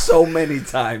this so many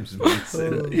times,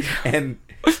 Mason.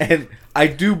 And I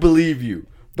do believe you,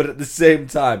 but at the same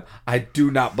time, I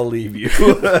do not believe you.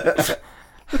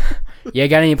 You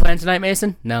got any plans tonight,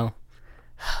 Mason? No.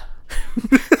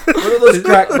 What are those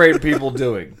crack brain people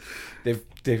doing?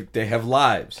 They have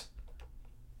lives.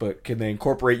 But can they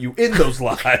incorporate you in those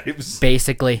lives?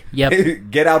 Basically, yep.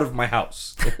 Get out of my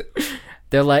house.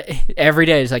 They're like, every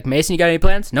day, it's like, Mason, you got any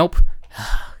plans? Nope.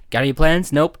 Got any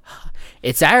plans? Nope.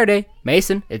 It's Saturday.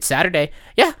 Mason, it's Saturday.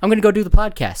 Yeah, I'm going to go do the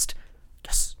podcast.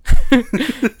 Yes.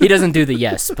 He doesn't do the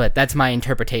yes, but that's my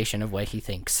interpretation of what he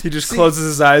thinks. He just closes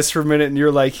his eyes for a minute, and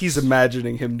you're like, he's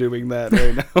imagining him doing that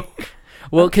right now.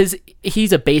 Well, because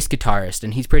he's a bass guitarist,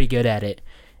 and he's pretty good at it.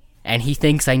 And he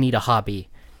thinks I need a hobby.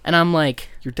 And I'm like...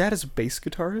 Your dad is a bass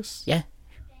guitarist? Yeah.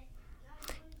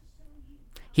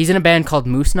 He's in a band called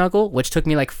Moose Snuggle, which took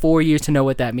me like 4 years to know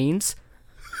what that means.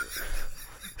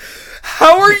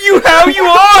 How are you how you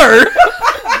are?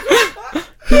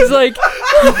 He's like...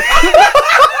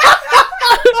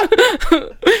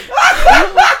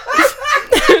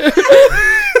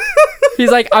 He's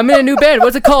like, I'm in a new band.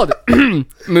 What's it called?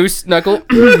 Moose Snuggle.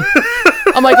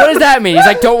 I'm like, what does that mean? He's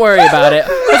like, don't worry about it.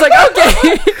 I was like,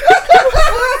 okay.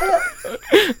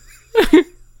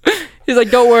 He's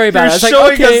like, don't worry about You're it. I was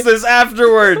showing like, okay. us this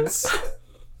afterwards.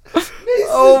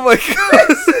 Oh my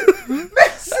god.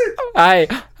 Hi.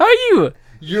 How are you?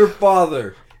 Your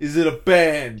father is in a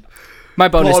band My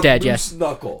bonus called dad, Moose yes.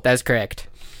 Knuckle. That's correct.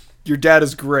 Your dad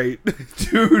is great.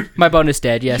 Dude, My bonus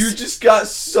dad, yes. you just got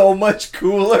so much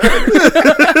cooler.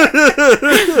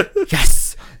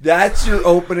 Yes. That's your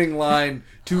opening line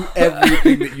to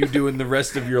everything that you do in the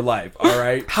rest of your life, all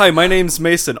right? Hi, my name's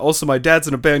Mason. Also, my dad's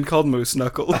in a band called Moose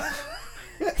Knuckle.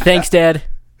 Thanks, Dad.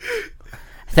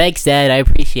 Thanks, Dad. I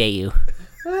appreciate you.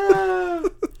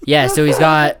 Yeah, so he's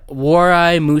got War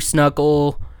Eye, Moose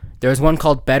Knuckle. There was one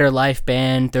called Better Life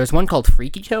Band. There was one called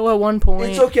Freaky Show at one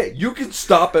point. It's okay. You can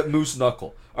stop at Moose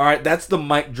Knuckle, all right? That's the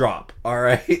mic drop, all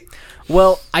right?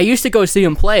 Well, I used to go see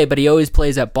him play, but he always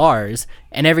plays at bars.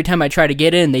 And every time I try to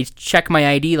get in, they check my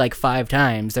ID like 5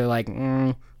 times. They're like,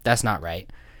 that's not right.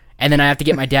 And then I have to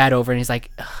get my dad over, and he's like,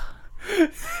 ugh.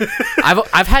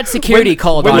 I've had security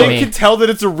called on When me. they can tell that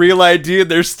it's a real ID,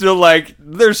 and they're still like,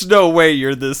 there's no way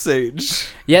you're this age.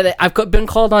 Yeah, I've been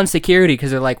called on security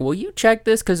because they're like, will you check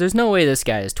this? Because there's no way this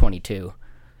guy is 22.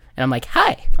 And I'm like,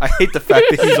 hi. I hate the fact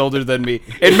that he's older than me.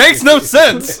 It makes no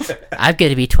sense. I'm going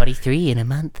to be 23 in a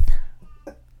month.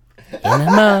 In a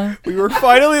month. We were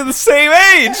finally the same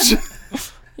age.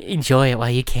 Enjoy it while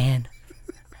you can.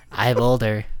 I'm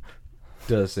older.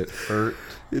 Does it hurt?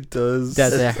 It does.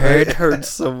 Does it hurt? It hurts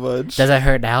so much. Does it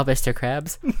hurt now, Mr.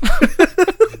 Krabs?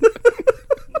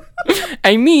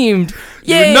 I memed.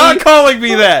 Yay! You're not calling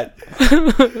me that.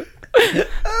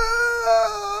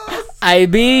 I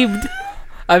memed.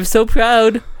 I'm so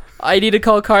proud. I need to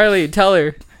call Carly and tell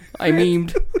her I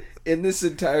memed. In this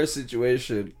entire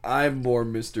situation, I'm more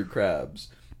Mr. Krabs.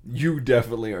 You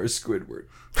definitely are Squidward.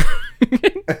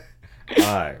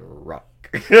 I rock.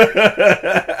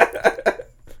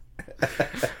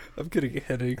 I'm getting a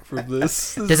headache from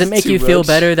this. Does it make you feel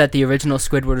better that the original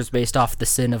Squidward was based off the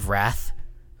sin of wrath?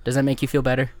 Does that make you feel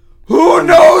better? Who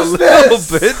knows A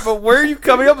this? little bit, but where are you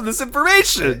coming up with this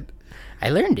information? I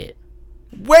learned it.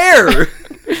 Where?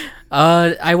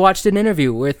 I watched an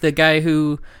interview with the guy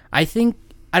who I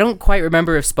don't quite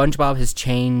remember if SpongeBob has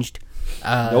changed.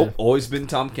 Nope, always been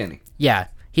Tom Kenny. Yeah,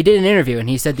 he did an interview and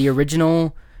he said the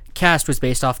original cast was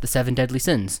based off the 7 deadly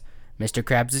sins. Mr.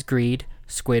 Krabs is greed.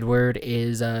 Squidward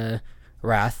is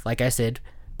wrath, like I said.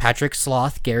 Patrick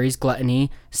sloth. Gary's gluttony.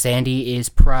 Sandy is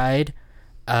pride.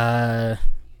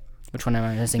 Which one am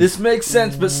I missing? This makes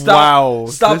sense, but stop. Wow,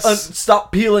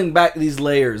 Stop peeling back these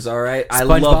layers. All right, I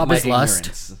SpongeBob love my is lust.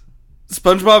 ignorance.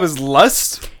 SpongeBob is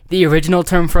lust? The original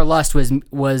term for lust was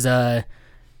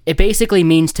it basically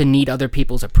means to need other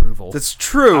people's approval. That's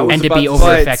true. And to about be say,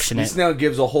 over affectionate. This now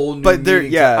gives a whole new But there-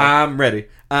 meaning yeah. to I'm ready.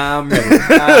 I'm ready.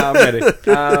 I'm ready.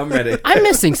 I'm ready. I'm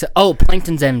missing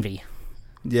Plankton's envy.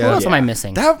 Yeah. What else am I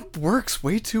missing? That works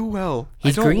way too well.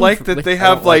 He's I don't green like for- that with- they I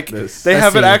have don't like like this. they Let's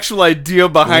have an see. actual idea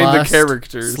behind Lust, the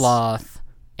characters. Sloth,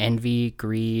 envy,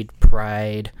 greed,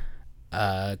 pride,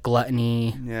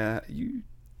 gluttony. Yeah, you.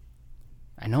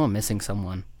 I know I'm missing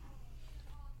someone.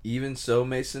 Even so,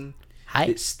 Mason, Hi.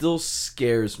 it still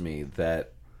scares me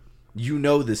that you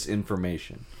know this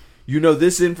information. You know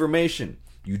this information.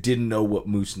 You didn't know what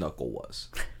Moose Knuckle was.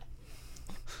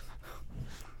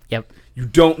 Yep. You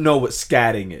don't know what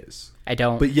scatting is. I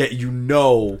don't. But yet you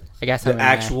know I guess the I'm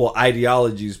actual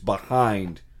ideologies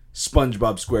behind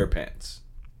SpongeBob SquarePants.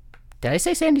 Did I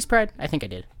say Sandy's pride? I think I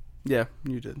did. Yeah,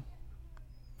 you did.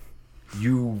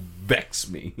 You vex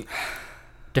me.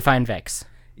 Define Vex.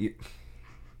 You-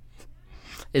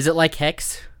 Is it like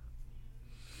Hex?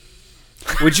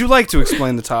 Would you like to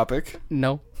explain the topic?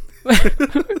 No.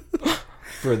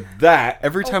 For that,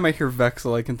 Every time I hear Vex,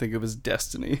 all I can think of is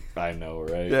Destiny. I know,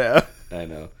 right? Yeah. I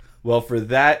know. Well, for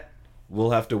that, we'll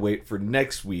have to wait for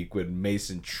next week when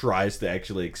Mason tries to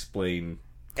actually explain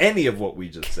any of what we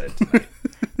just said tonight.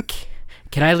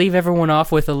 Can I leave everyone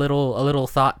off with a little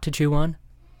thought to chew on?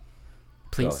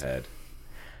 Please. Go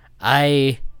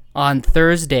ahead. On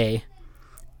Thursday,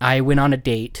 I went on a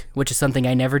date, which is something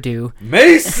I never do.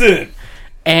 Mason!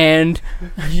 And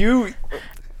You.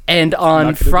 on Not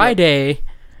gonna do Friday,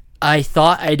 I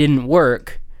thought I didn't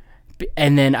work,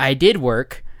 and then I did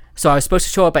work. So I was supposed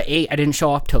to show up at 8. I didn't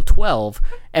show up till 12.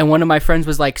 And one of my friends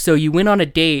was like, so you went on a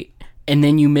date and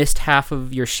then you missed half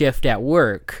of your shift at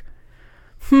work.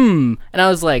 And I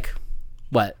was like,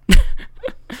 what?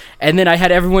 And then I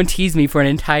had everyone tease me for an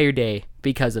entire day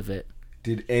because of it.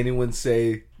 Did anyone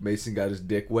say Mason got his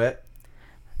dick wet?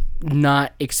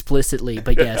 Not explicitly,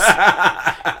 but yes.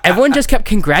 Everyone just kept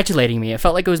congratulating me. It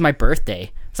felt like it was my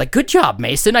birthday. It's like, good job,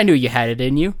 Mason. I knew you had it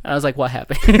in you. And I was like, what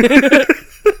happened?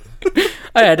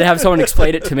 I had to have someone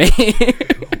explain it to me.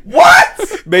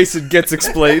 What? Mason gets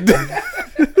explained.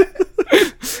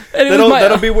 And it was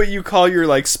That'll be what you call your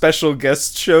like special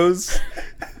guest shows.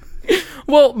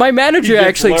 Well, my manager gets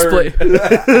actually explained.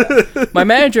 My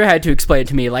manager had to explain it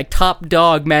to me, like top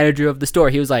dog manager of the store.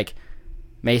 He was like,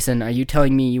 Mason, are you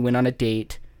telling me you went on a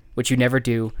date, which you never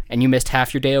do, and you missed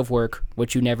half your day of work,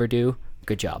 which you never do?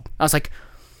 Good job. I was like,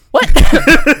 what?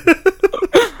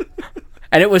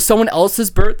 And it was someone else's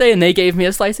birthday, and they gave me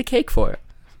a slice of cake for it.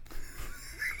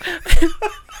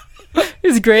 It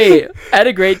was great. I had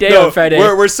a great day on Friday.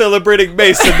 We're celebrating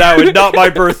Mason now and not my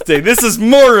birthday. This is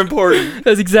more important.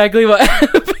 That's exactly what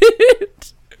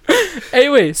happened.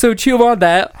 Anyway, so chew on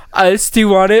that. I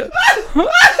stew on it.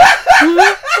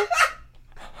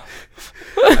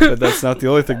 But that's not the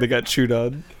only thing that got chewed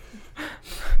on.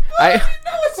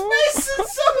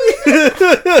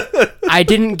 I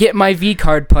didn't get my V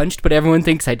card punched, but everyone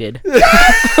thinks I did.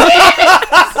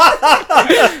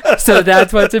 So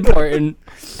that's what's important.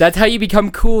 That's how you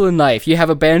become cool in life. You have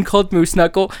a band called Moose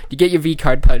Knuckle, you get your V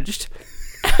card punched.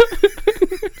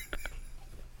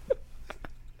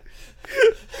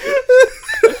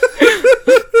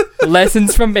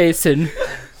 Lessons from Mason.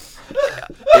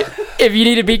 If you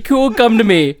need to be cool, come to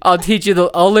me. I'll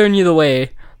learn you the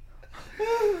way.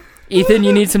 Ethan,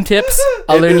 you need some tips?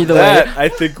 I'll learn you the way. I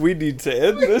think we need to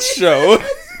end this show.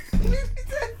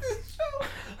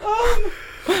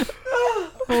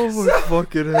 Oh my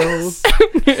fucking hell.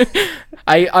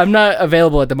 I'm not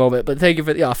available at the moment, but thank you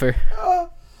for the offer.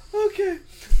 Okay.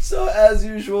 So as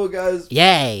usual, guys,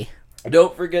 Yay.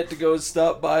 don't forget to go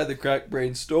stop by the Crack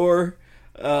Brain store.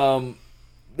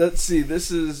 Let's see.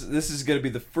 This is gonna be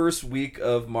the first week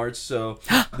of March, so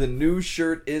the new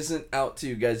shirt isn't out to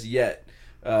you guys yet.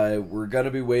 We're gonna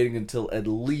be waiting until at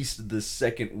least the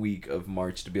second week of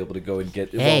March to be able to go and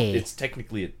get. Hey. Well, it's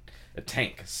technically a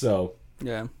tank, so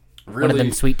Yeah. really, One of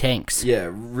them sweet tanks. yeah,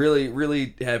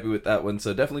 really happy with that one.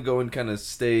 So definitely go and kind of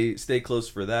stay close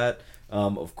for that.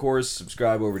 Of course,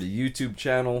 subscribe over to YouTube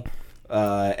channel,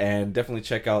 and definitely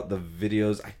check out the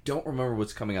videos. I don't remember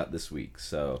what's coming out this week,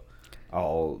 so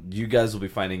you guys will be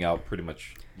finding out pretty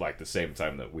much like the same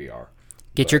time that we are.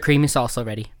 Get your creamy salsa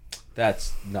ready.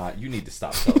 That's not. You need to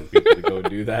stop telling people to go and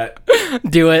do that.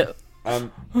 Do it.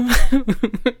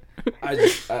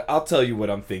 I'll tell you what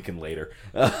I'm thinking later.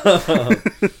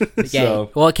 Yay. So,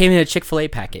 Well, it came in a Chick-fil-A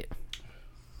packet.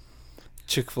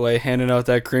 Chick-fil-A handing out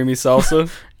that creamy salsa.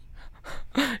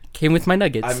 Came with my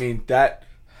nuggets. I mean that.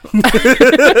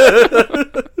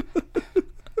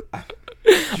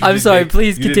 I'm sorry,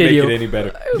 please continue. You didn't make it any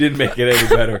better. You didn't make it any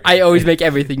better. I always make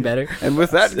everything better. And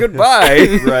with that,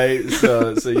 goodbye. Right.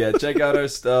 So yeah, check out our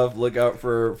stuff. Look out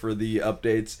for the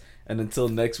updates. And until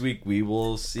next week, we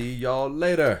will see y'all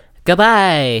later.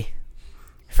 Goodbye.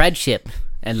 Friendship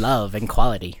and love and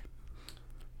quality.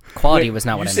 Quality was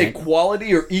not what I meant. You say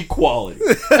quality or equality?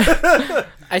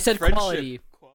 I said Friendship. quality.